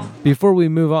 Before we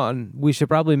move on, we should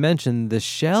probably mention the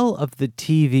shell of the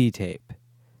TV tape.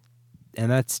 And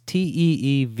that's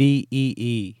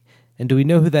TEEVEE. And do we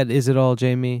know who that is at all,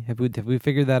 Jamie? Have we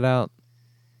figured that out?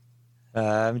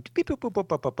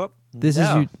 This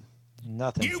is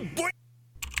nothing.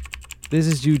 This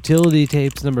is Utility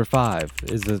Tapes number 5.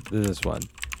 Is this one?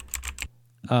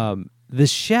 The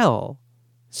shell.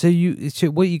 So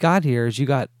what you got here is you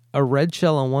got a red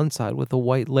shell on one side with a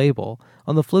white label.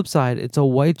 On the flip side, it's a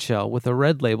white shell with a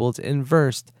red label. It's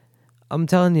inversed. I'm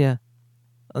telling you,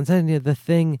 the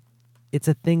thing. It's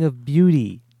a thing of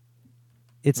beauty.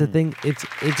 It's a thing. It's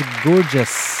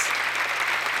gorgeous.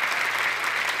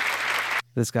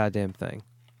 This goddamn thing.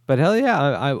 But hell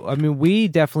yeah, I mean, we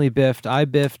definitely biffed. I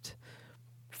biffed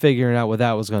figuring out what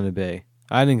that was going to be.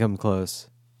 I didn't come close.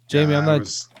 Jamie, I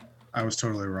was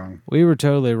totally wrong. We were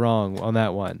totally wrong on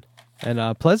that one,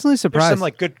 and pleasantly surprised. There's some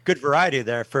like good variety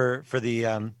there for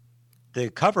the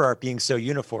cover art being so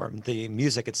uniform. The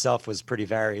music itself was pretty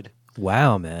varied.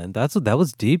 Wow, man, that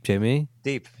was deep, Jamie.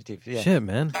 Deep, yeah. Shit,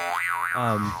 man.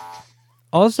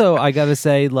 Also, I gotta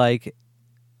say, like,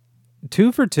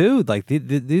 2 for 2. Like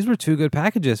these were 2 good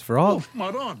packages for all.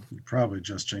 You probably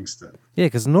just jinxed it. Yeah,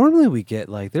 because normally we get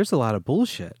like there's a lot of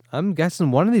bullshit. I'm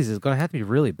guessing one of these is going to have to be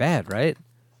really bad, right?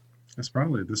 It's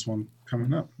probably this one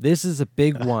coming up. This is a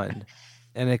big one,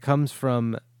 and it comes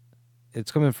from. It's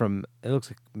coming from. It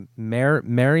looks like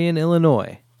Marion,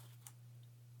 Illinois.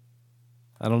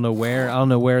 I don't know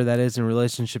where that is in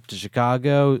relationship to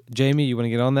Chicago. Jamie, you want to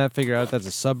get on that? Figure out if that's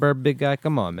a suburb, big guy.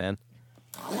 Come on, man.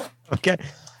 Okay.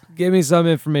 Give me some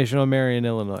information on Marion,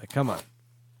 Illinois. Come on.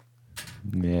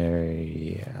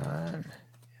 Marion.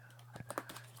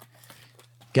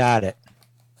 Got it.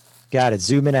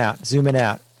 Zooming out.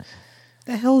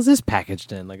 The hell is this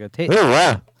packaged in? Like a tape? Oh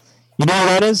wow! You know what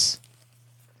that is?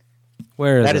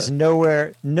 Where is that? It? Is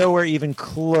nowhere even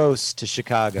close to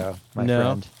Chicago, my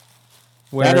friend.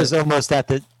 Where that is almost at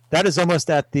the. That is almost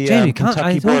at the Jamie,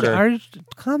 Kentucky border.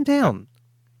 Calm down.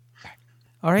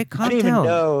 All right, calm down. I didn't even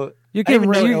know. You're getting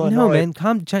ready. No, man.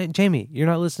 Jamie, you're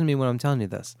not listening to me when I'm telling you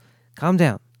this. Calm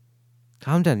down.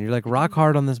 You're like rock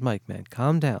hard on this mic, man.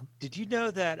 Calm down. Did you know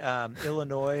that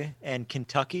Illinois and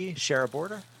Kentucky share a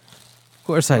border? Of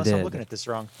course I did. I'm looking at this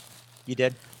wrong. You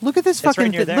did? Look at this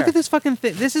fucking thing. Look at this fucking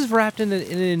thing. This is wrapped in an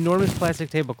enormous plastic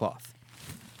tablecloth.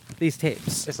 These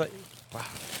tapes. It's like, wow.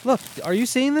 Look, are you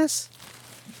seeing this?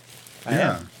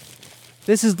 Yeah.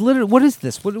 This is literally. What is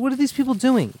this? What are these people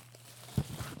doing?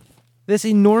 This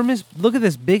enormous. Look at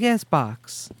this big ass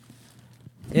box.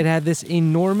 It had this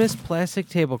enormous plastic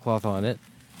tablecloth on it,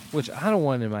 which I don't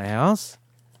want in my house.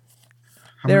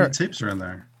 How many tapes are in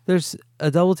there? There's a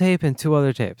double tape and 2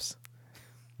 other tapes.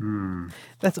 Hmm.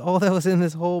 That's all that was in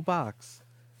this whole box.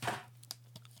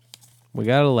 We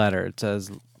got a letter. It says,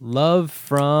 "Love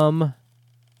from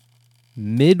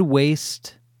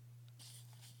Midwaste."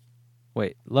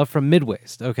 Wait, love from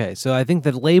Midwaste. Okay, so I think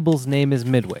the label's name is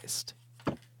Midwaste.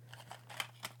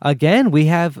 Again, we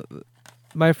have,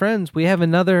 my friends, we have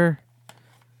another.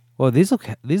 Well, these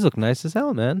look nice as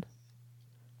hell, man.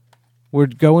 We're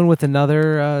going with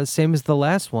another, same as the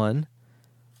last one.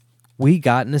 We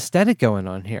got an aesthetic going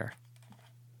on here.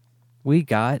 We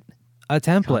got a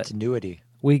template. Continuity.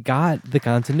 We got the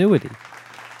continuity.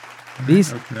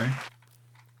 These. Okay.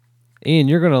 Ian,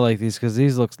 you're gonna like these because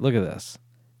these look at this.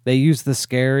 They use the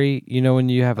scary. You know when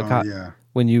you have a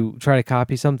when you try to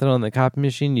copy something on the copy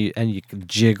machine, you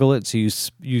jiggle it so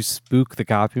you spook the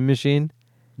copy machine.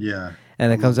 Yeah.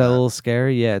 And it comes out a little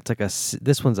scary. Yeah, it's like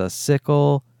this one's a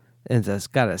sickle. And it's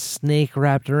got a snake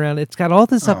wrapped around it. It's got all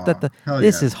this up that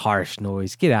this is harsh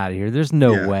noise. Get out of here. There's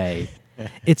no way.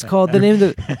 It's called the name of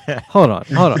the. Hold on.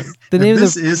 The name if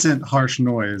this isn't harsh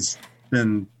noise,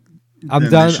 then I'm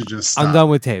then done. They should just stop. I'm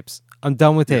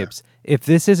done with tapes. If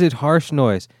this isn't harsh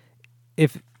noise,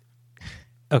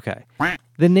 okay.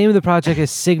 The name of the project is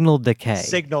Signal Decay.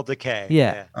 Signal Decay.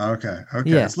 Yeah. Okay.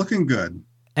 Yeah. It's looking good.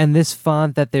 And this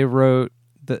font that they wrote,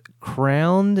 the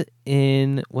crowned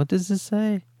in, what does this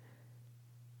say?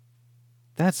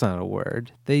 That's not a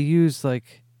word. They used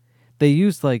like,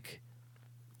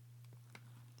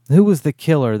 who was the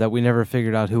killer that we never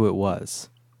figured out who it was?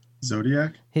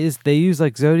 Zodiac? They use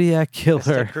like Zodiac Killer.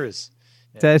 Ted Cruz.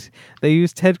 Yeah. They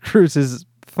use Ted Cruz's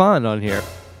font on here.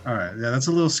 All right. Yeah, that's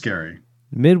a little scary.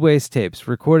 Midwaste tapes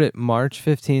recorded March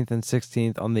 15th and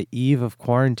 16th on the eve of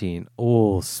quarantine.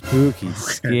 Oh, spooky,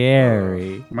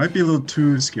 scary. Might be a little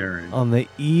too scary. On the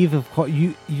eve of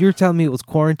you're telling me it was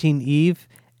quarantine eve,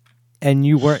 and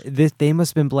you were they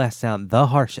must have been blasted out the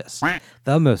harshest,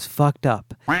 the most fucked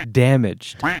up,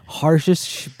 damaged,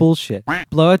 harshest bullshit.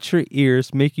 Blow out your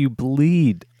ears, make you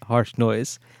bleed. Harsh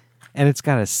noise, and it's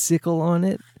got a sickle on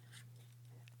it.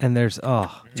 And there's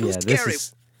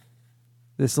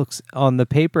this looks on the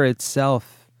paper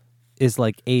itself is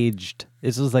like aged.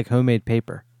 This is like homemade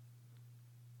paper.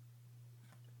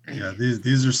 Yeah,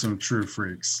 these are some true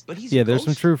freaks. There's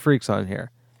some true freaks on here.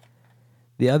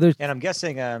 The other, and I'm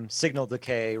guessing Signal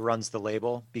Decay runs the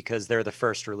label because they're the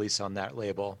first release on that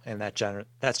label, and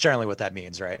that's generally what that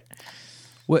means, right?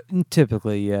 What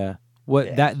typically, yeah.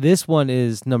 This one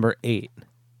is number 8.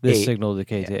 This Signal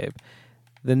Decay tape.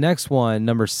 The next one,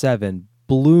 number 7,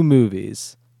 Blue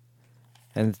Movies.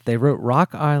 And they wrote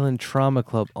Rock Island Trauma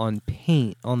Club on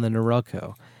paint on the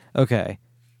Norelco. Okay.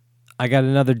 I got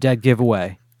another dead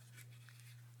giveaway.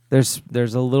 There's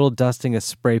a little dusting of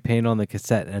spray paint on the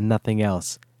cassette and nothing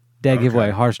else. Dead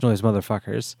giveaway, harsh noise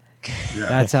motherfuckers. Yeah.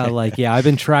 That's how I've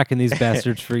been tracking these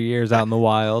bastards for years out in the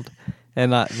wild.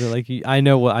 And I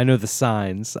know the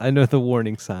signs. I know the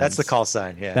warning signs. That's the call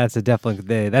sign, yeah. That's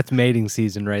that's mating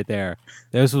season right there.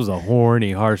 This was a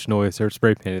horny, harsh noise. Or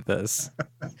spray painted this.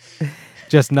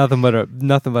 Just nothing but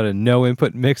a no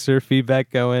input mixer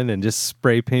feedback going and just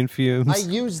spray paint fumes. I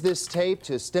use this tape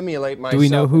to stimulate myself. Do we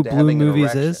know who into Blue having an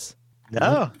Movies erection. is?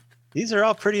 No, these are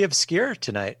all pretty obscure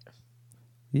tonight.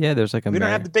 Yeah, there's like a. We don't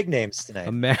have the big names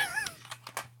tonight.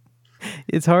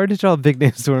 It's hard to draw big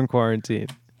names during quarantine.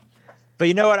 But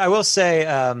you know what? I will say,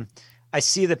 I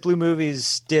see that Blue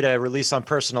Movies did a release on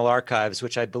Personal Archives,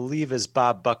 which I believe is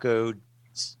Bob Bucko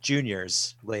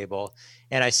Jr.'s label.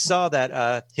 And I saw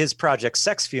that his project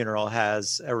Sex Funeral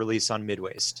has a release on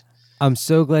Midwaste. I'm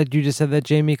so glad you just said that,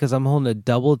 Jamie, because I'm holding a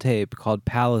double tape called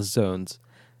Palace Zones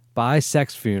by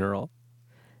Sex Funeral.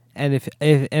 And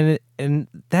and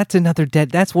that's another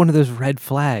that's one of those red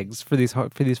flags for these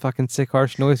fucking sick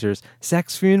harsh noisers.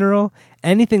 Sex Funeral,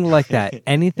 anything like that,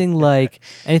 anything like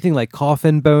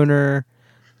Coffin Boner,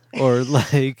 or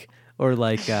like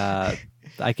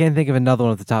I can't think of another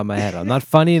one at the top of my head. I'm not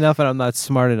funny enough and I'm not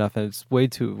smart enough, and it's way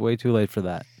too late for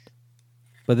that.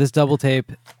 But this double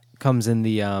tape comes in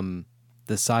the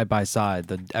side by side,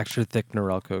 the extra thick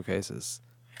Norelco cases,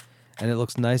 and it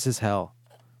looks nice as hell.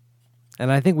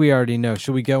 And I think we already know.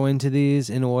 Should we go into these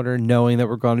in order, knowing that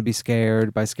we're going to be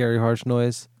scared by scary harsh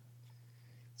noise?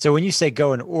 So when you say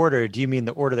go in order, do you mean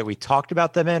the order that we talked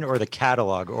about them in, or the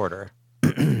catalog order?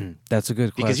 That's a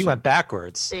good question. Because you went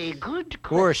backwards. A good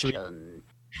question. Or should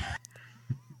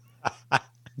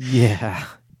Yeah.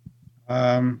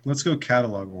 Let's go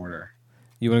catalog order.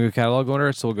 You want to go catalog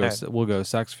order? So we'll go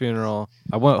Sex Funeral.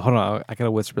 Hold on, I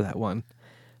gotta whisper that one.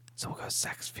 So we'll go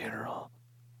Sex Funeral,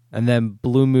 and then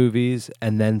Blue Movies,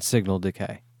 and then Signal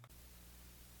Decay.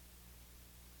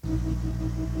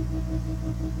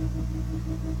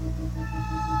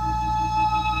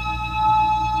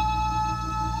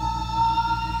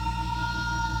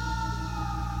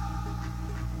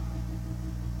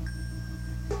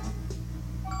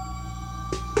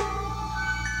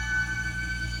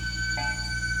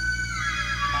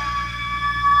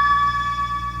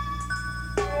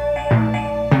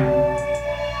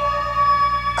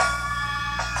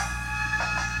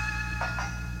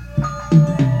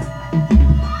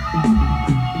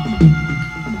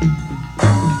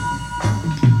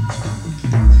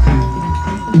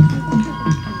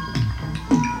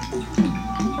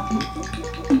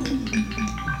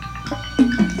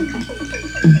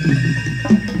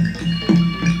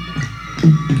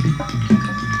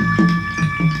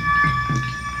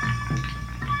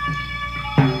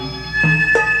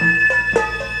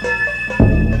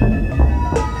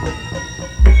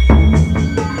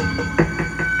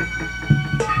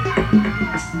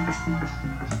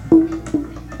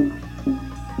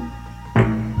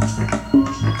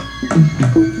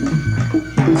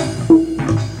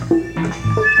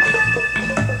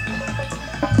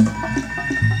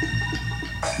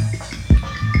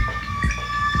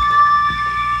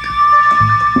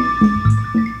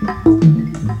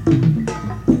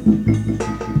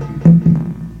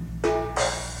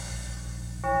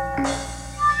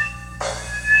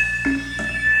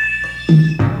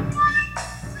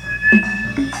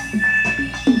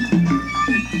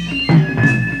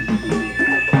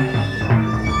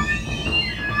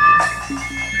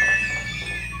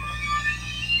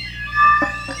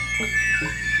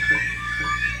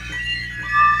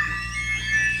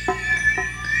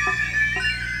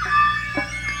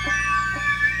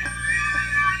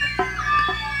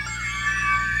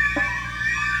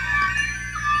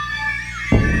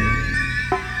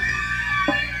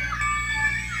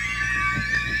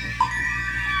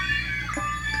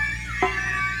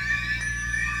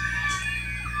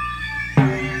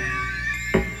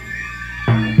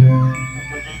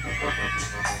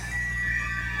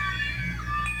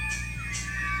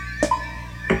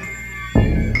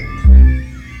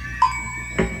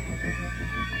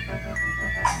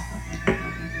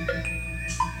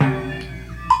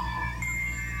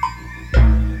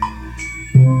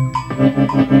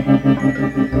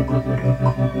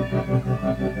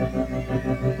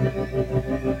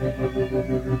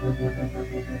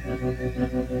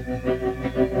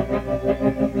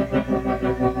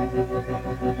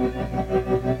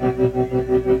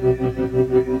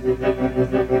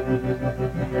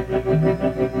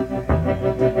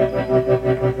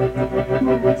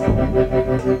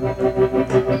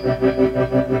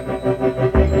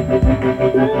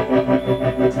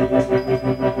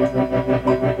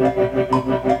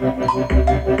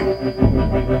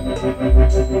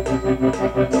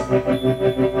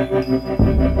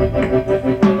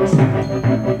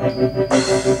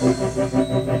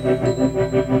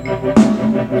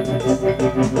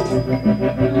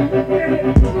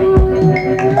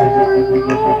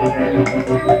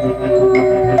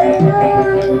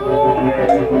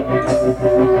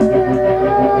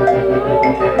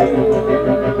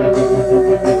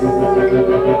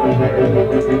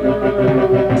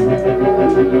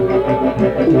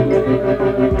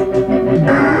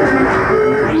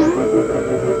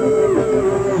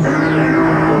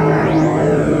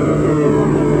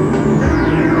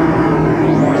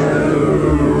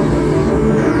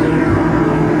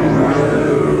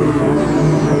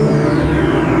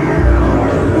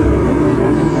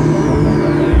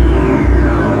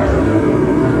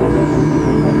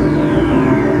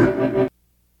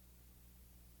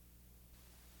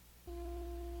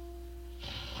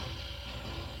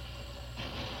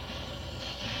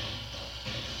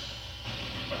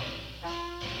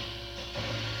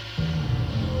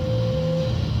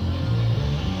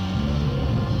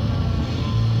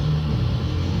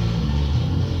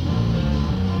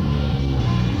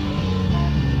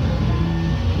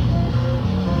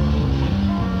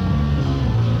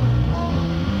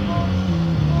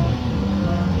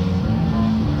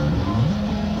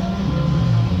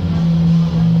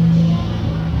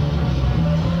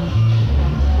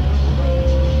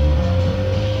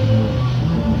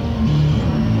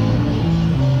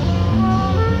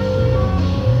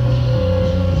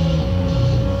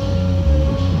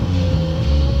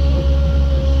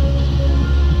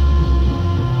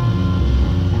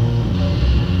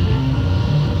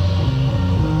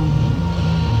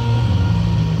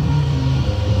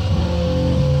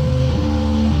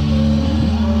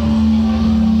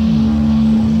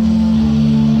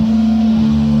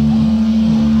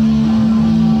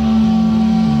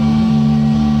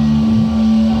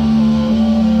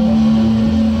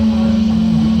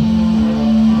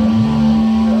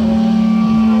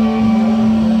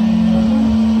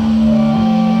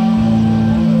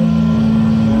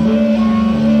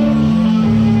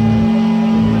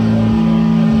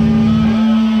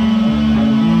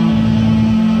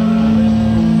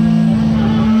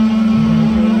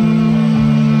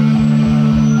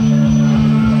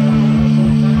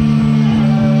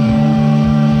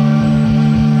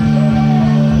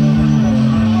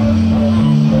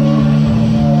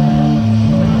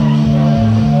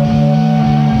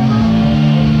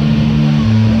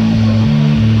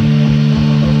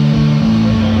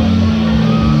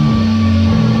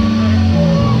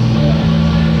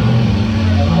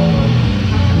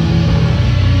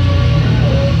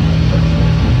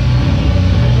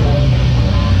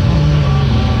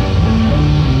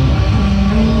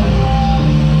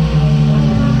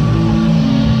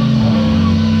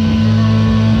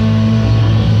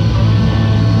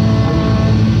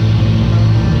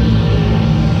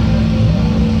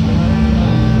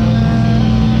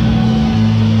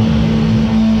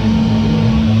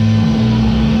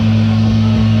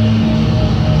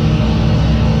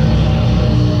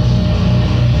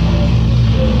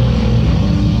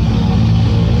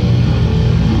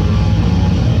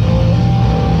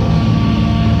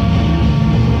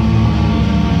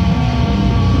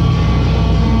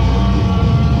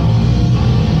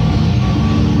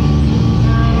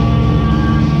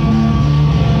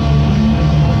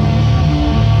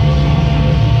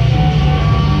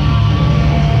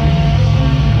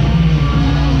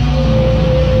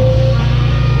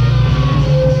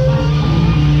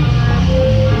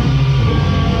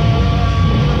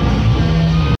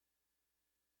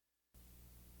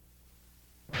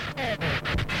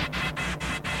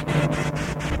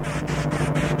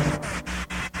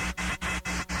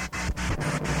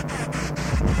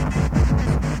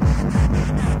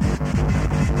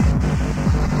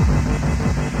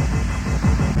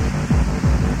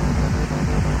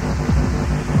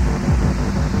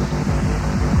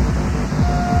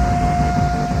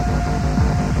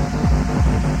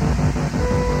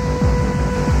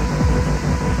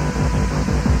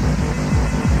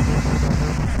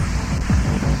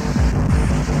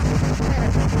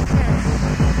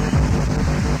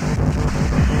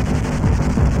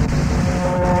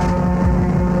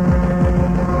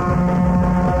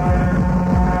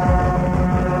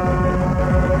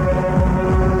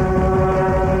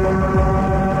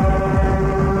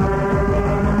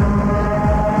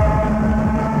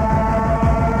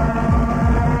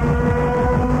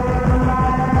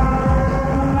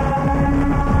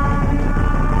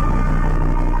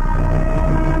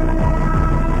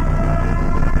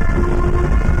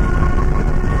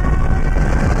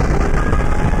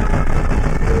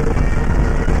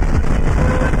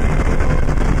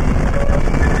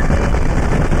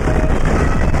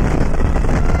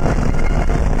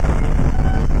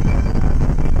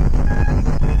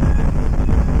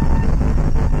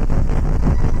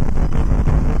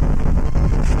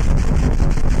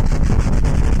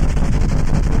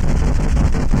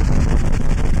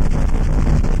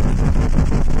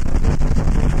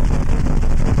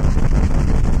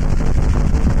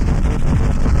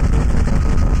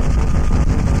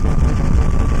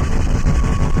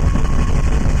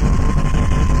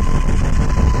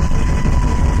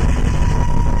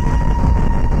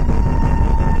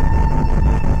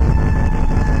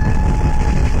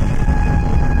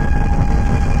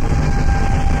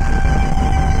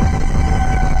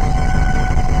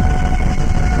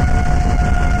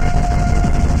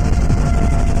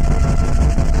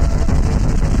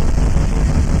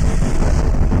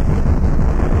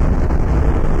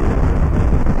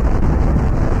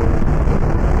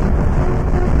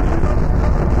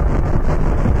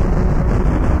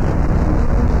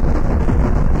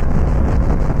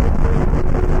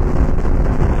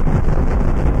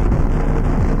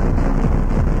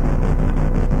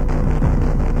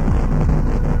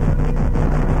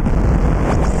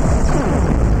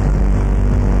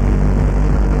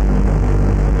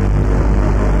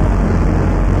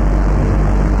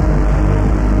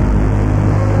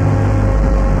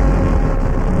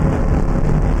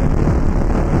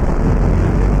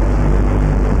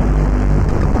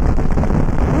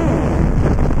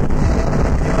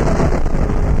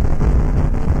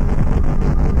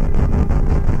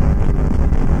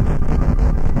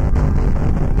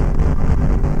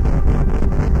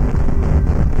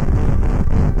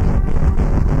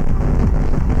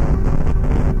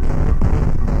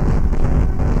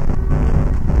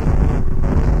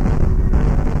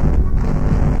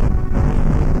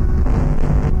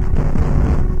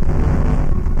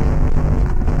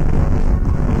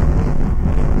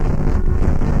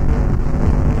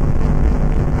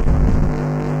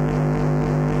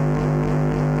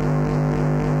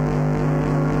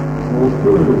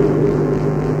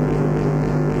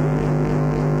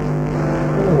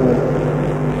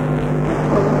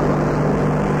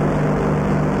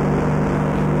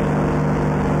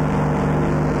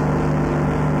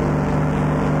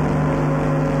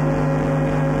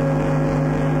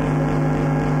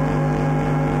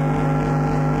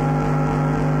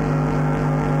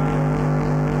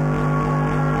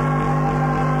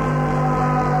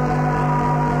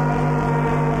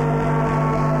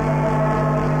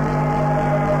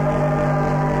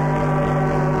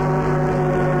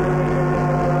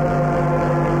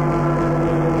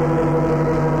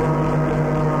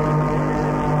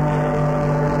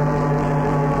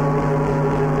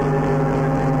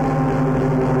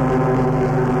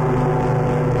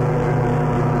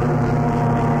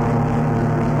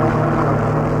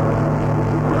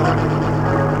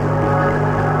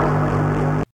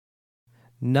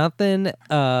 Nothing.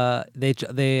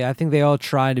 They. I think they all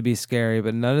tried to be scary,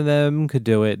 but none of them could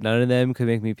do it. None of them could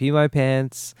make me pee my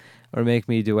pants or make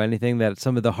me do anything that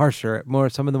some of the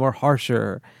more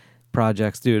harsher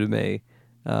projects do to me.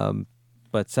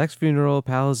 But Sex Funeral,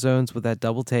 Palace Zones with that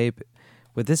double tape,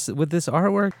 with this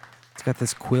artwork, it's got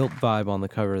this quilt vibe on the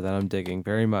cover that I'm digging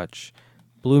very much.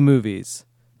 Blue Movies,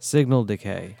 Signal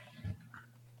Decay,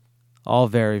 all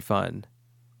very fun.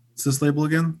 What's this label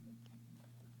again?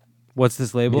 What's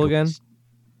this label again?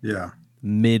 Yeah.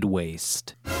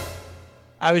 Midwaste.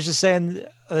 I was just saying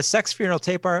the Sex Funeral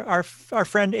tape. Our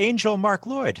friend Angel Mark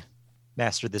Lloyd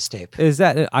mastered this tape. Is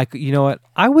that you know what?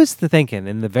 I was thinking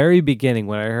in the very beginning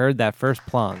when I heard that first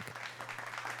plonk,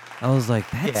 I was like,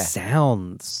 that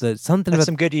sounds something That's about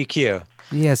some good EQ.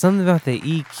 Yeah, something about the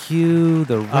EQ,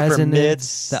 the resonance,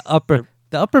 mids.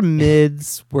 the upper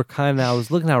mids were kind of. I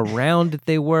was looking how rounded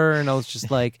they were, and I was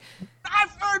just like,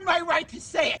 I've earned my right to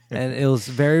say it. and it was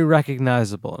very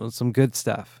recognizable. It was some good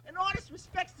stuff. An artist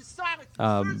respects the silence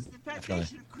and serves the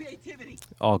foundation of creativity.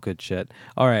 All good shit.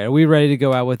 All right, are we ready to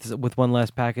go out with one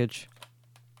last package?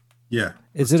 Yeah.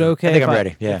 Is it okay? I think I'm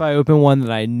ready. Yeah. If I open one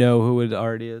that I know who it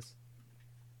already is.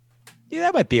 Yeah,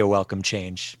 that might be a welcome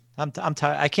change. I'm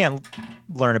tired. I can't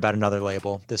learn about another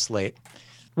label this late.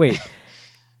 Wait,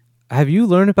 have you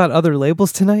learned about other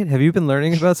labels tonight? Have you been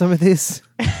learning about some of these?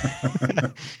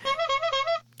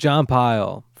 John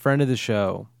Pyle, friend of the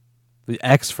show, the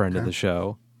ex-friend of the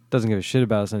show, doesn't give a shit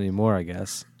about us anymore, I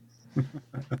guess.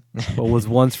 But was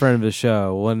once friend of the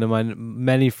show, one of my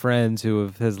many friends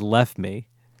who has left me.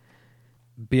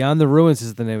 Beyond the Ruins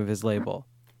is the name of his label,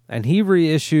 and he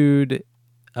reissued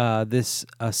this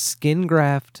Skin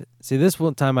Graft. See, this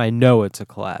one time I know it's a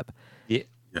collab. Yeah.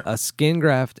 A Skin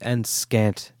Graft and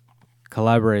Scant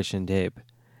collaboration tape,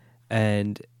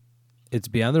 and it's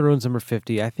Beyond the Ruins number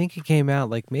 50. I think it came out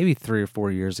like maybe 3 or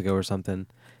 4 years ago or something.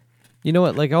 You know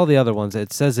what? Like all the other ones,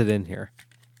 it says it in here.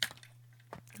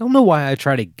 I don't know why I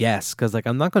try to guess, because like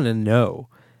I'm not going to know.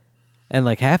 And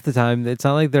like half the time, it's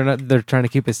not like they're trying to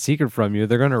keep a secret from you.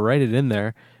 They're going to write it in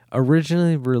there.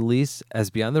 Originally released as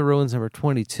Beyond the Ruins number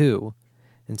 22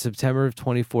 in September of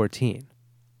 2014.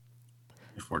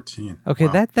 2014. Okay,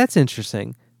 Wow. that's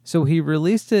interesting. So he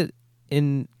released it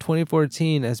in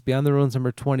 2014 as Beyond the Ruins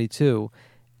number 22,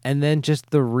 and then just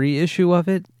the reissue of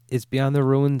it is Beyond the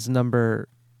Ruins number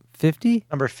 50?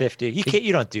 Number 50.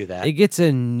 You don't do that. It gets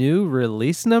a new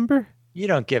release number? You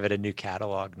don't give it a new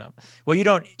catalog number. Well, you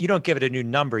don't give it a new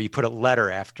number. You put a letter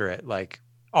after it, like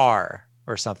R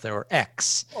or something, or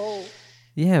X. Oh.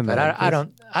 Yeah, man.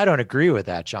 But I don't agree with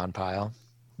that, John Pyle.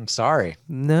 I'm sorry.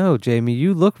 No, Jamie,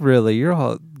 you look you're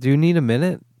all, do you need a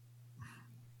minute?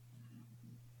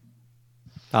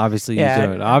 Obviously you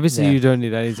don't. Obviously you don't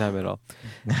need any time at all.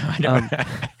 No, I don't.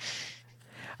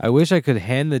 I wish I could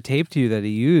hand the tape to you that he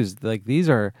used. Like these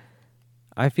are,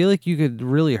 I feel like you could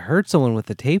really hurt someone with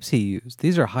the tapes he used.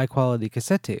 These are high quality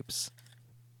cassette tapes.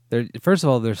 First of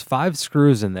all, there's 5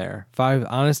 screws in there. 5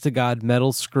 honest to God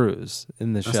metal screws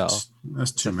in the shell.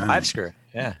 That's too many. 5 screw.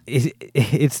 Yeah.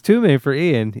 It's too many for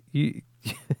Ian. You're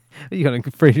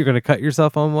gonna cut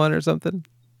yourself on one or something?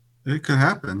 It could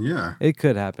happen, yeah. It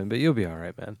could happen, but you'll be all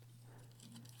right, man.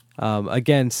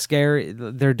 Again, scary.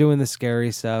 They're doing the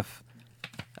scary stuff.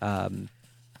 The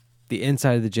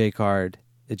inside of the J card,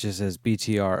 it just says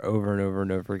BTR over and over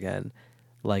and over again,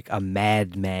 like a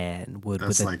madman would.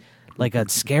 That's like a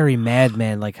scary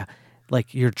madman, like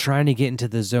you're trying to get into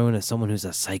the zone of someone who's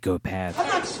a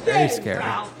psychopath. Very scary.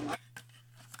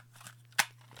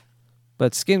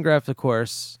 But Skin Graft, of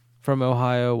course, from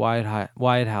Ohio,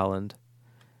 Wyatt Howland.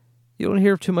 You don't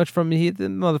hear too much from him. The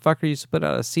motherfucker used to put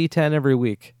out a C10 every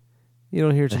week. You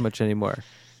don't hear too much anymore.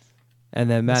 And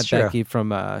then Matt Becky from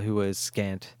who was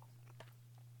Scant.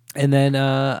 And then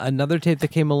another tape that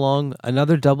came along,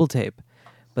 another double tape,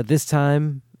 but this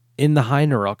time in the high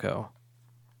Norelco.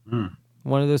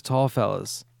 One of those tall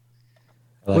fellas.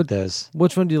 I like those.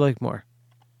 Which one do you like more?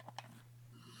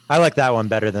 I like that one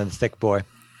better than the Thick Boy.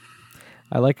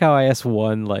 I like how I asked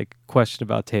one like question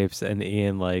about tapes and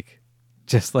Ian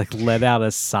just let out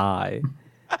a sigh.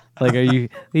 Like, are you?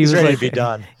 He's ready to be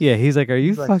done. Yeah, he's like, are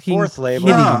you fucking fourth label.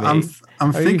 kidding me?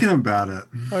 I'm thinking about it.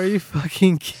 Are you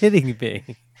fucking kidding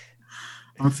me?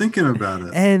 I'm thinking about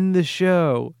it. End the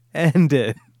show. End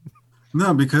it.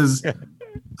 No, because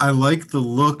I like the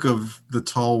look of the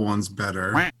tall ones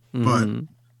better, but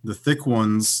the thick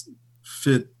ones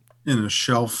fit in a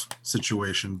shelf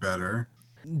situation better.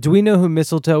 Do we know who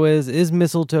Mistletoe is? Is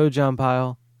Mistletoe John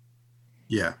Pyle?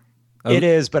 Yeah. It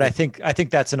is, but I think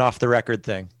that's an off the record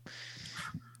thing.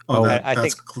 Oh,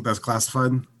 that's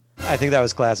classified? I think that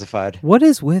was classified. What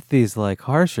is with these like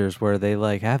harshers where they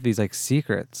like have these like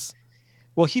secrets?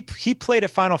 Well, he played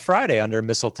at Final Friday under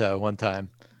mistletoe one time.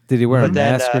 Did he wear a But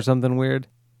then, mask or something weird?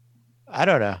 I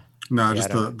don't know. No, Yeah,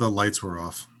 just I don't the lights were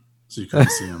off, so you couldn't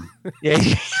see him. Yeah,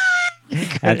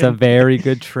 That's a very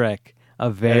good trick. A is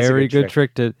a very good good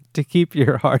trick to keep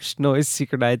your harsh noise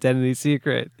secret identity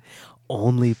secret.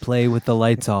 Only play with the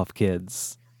lights off,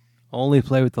 kids. Only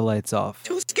play with the lights off.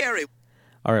 Too scary.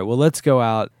 All right, well, let's go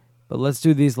out, but let's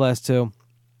do these last two.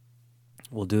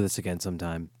 We'll do this again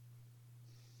sometime.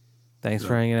 Thanks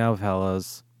for hanging out with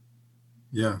Hellos.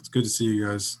 Yeah, it's good to see you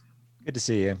guys. Good to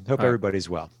see you. Hope All right. everybody's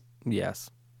well. Yes.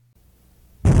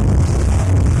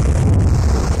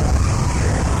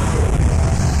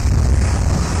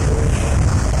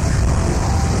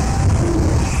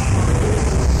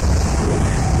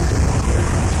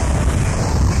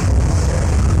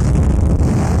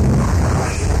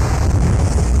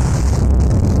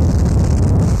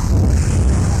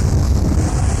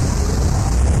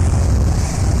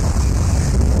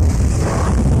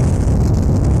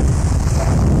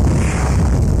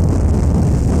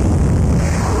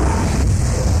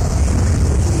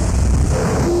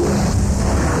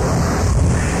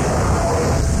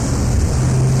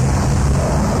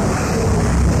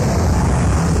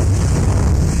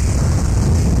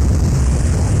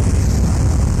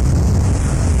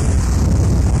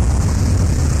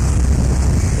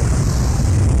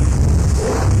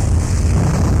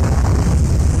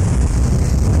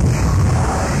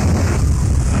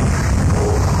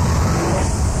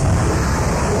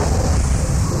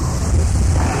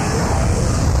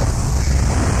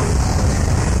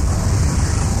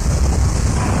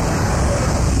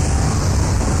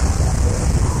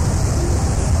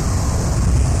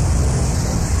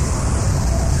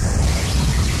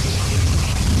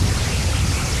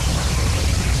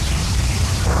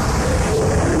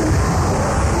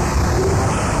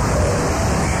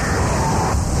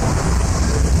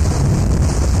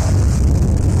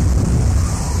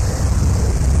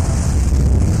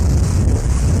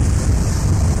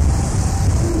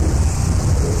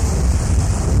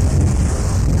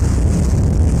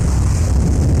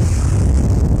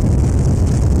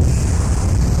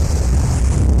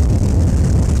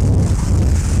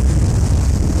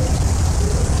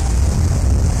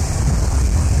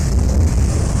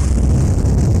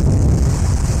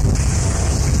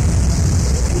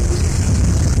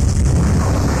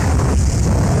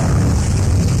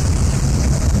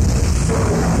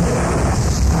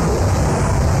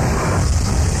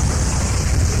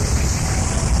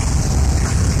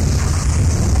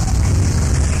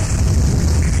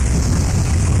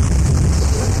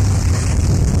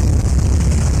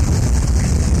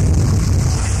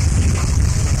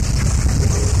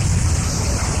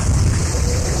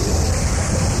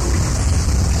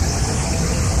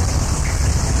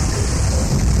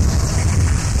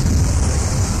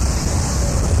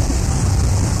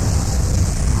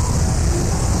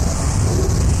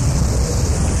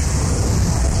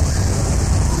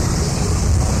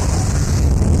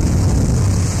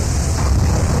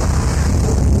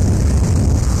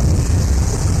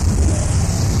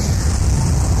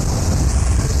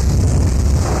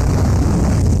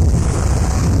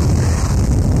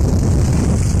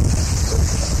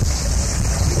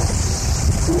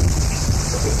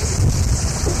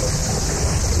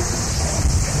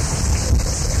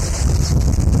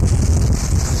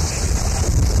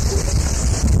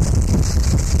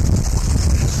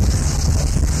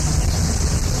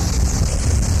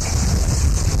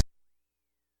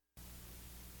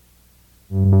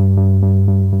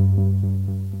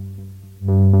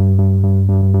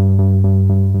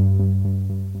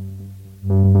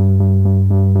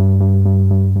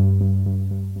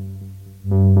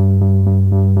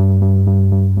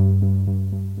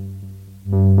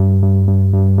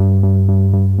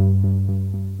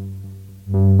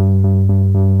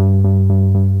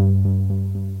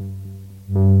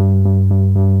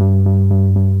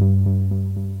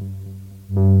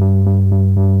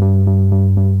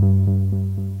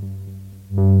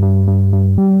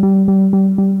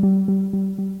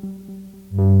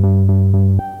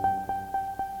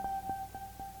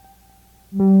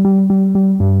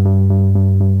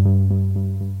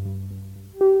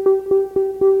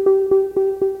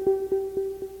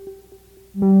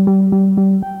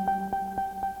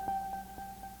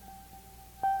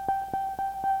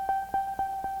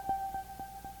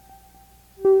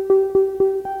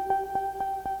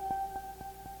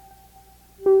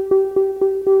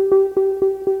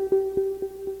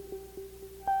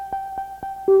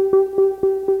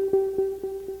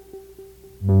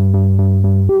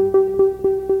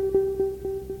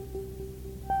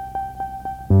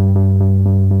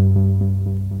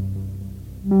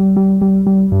 you.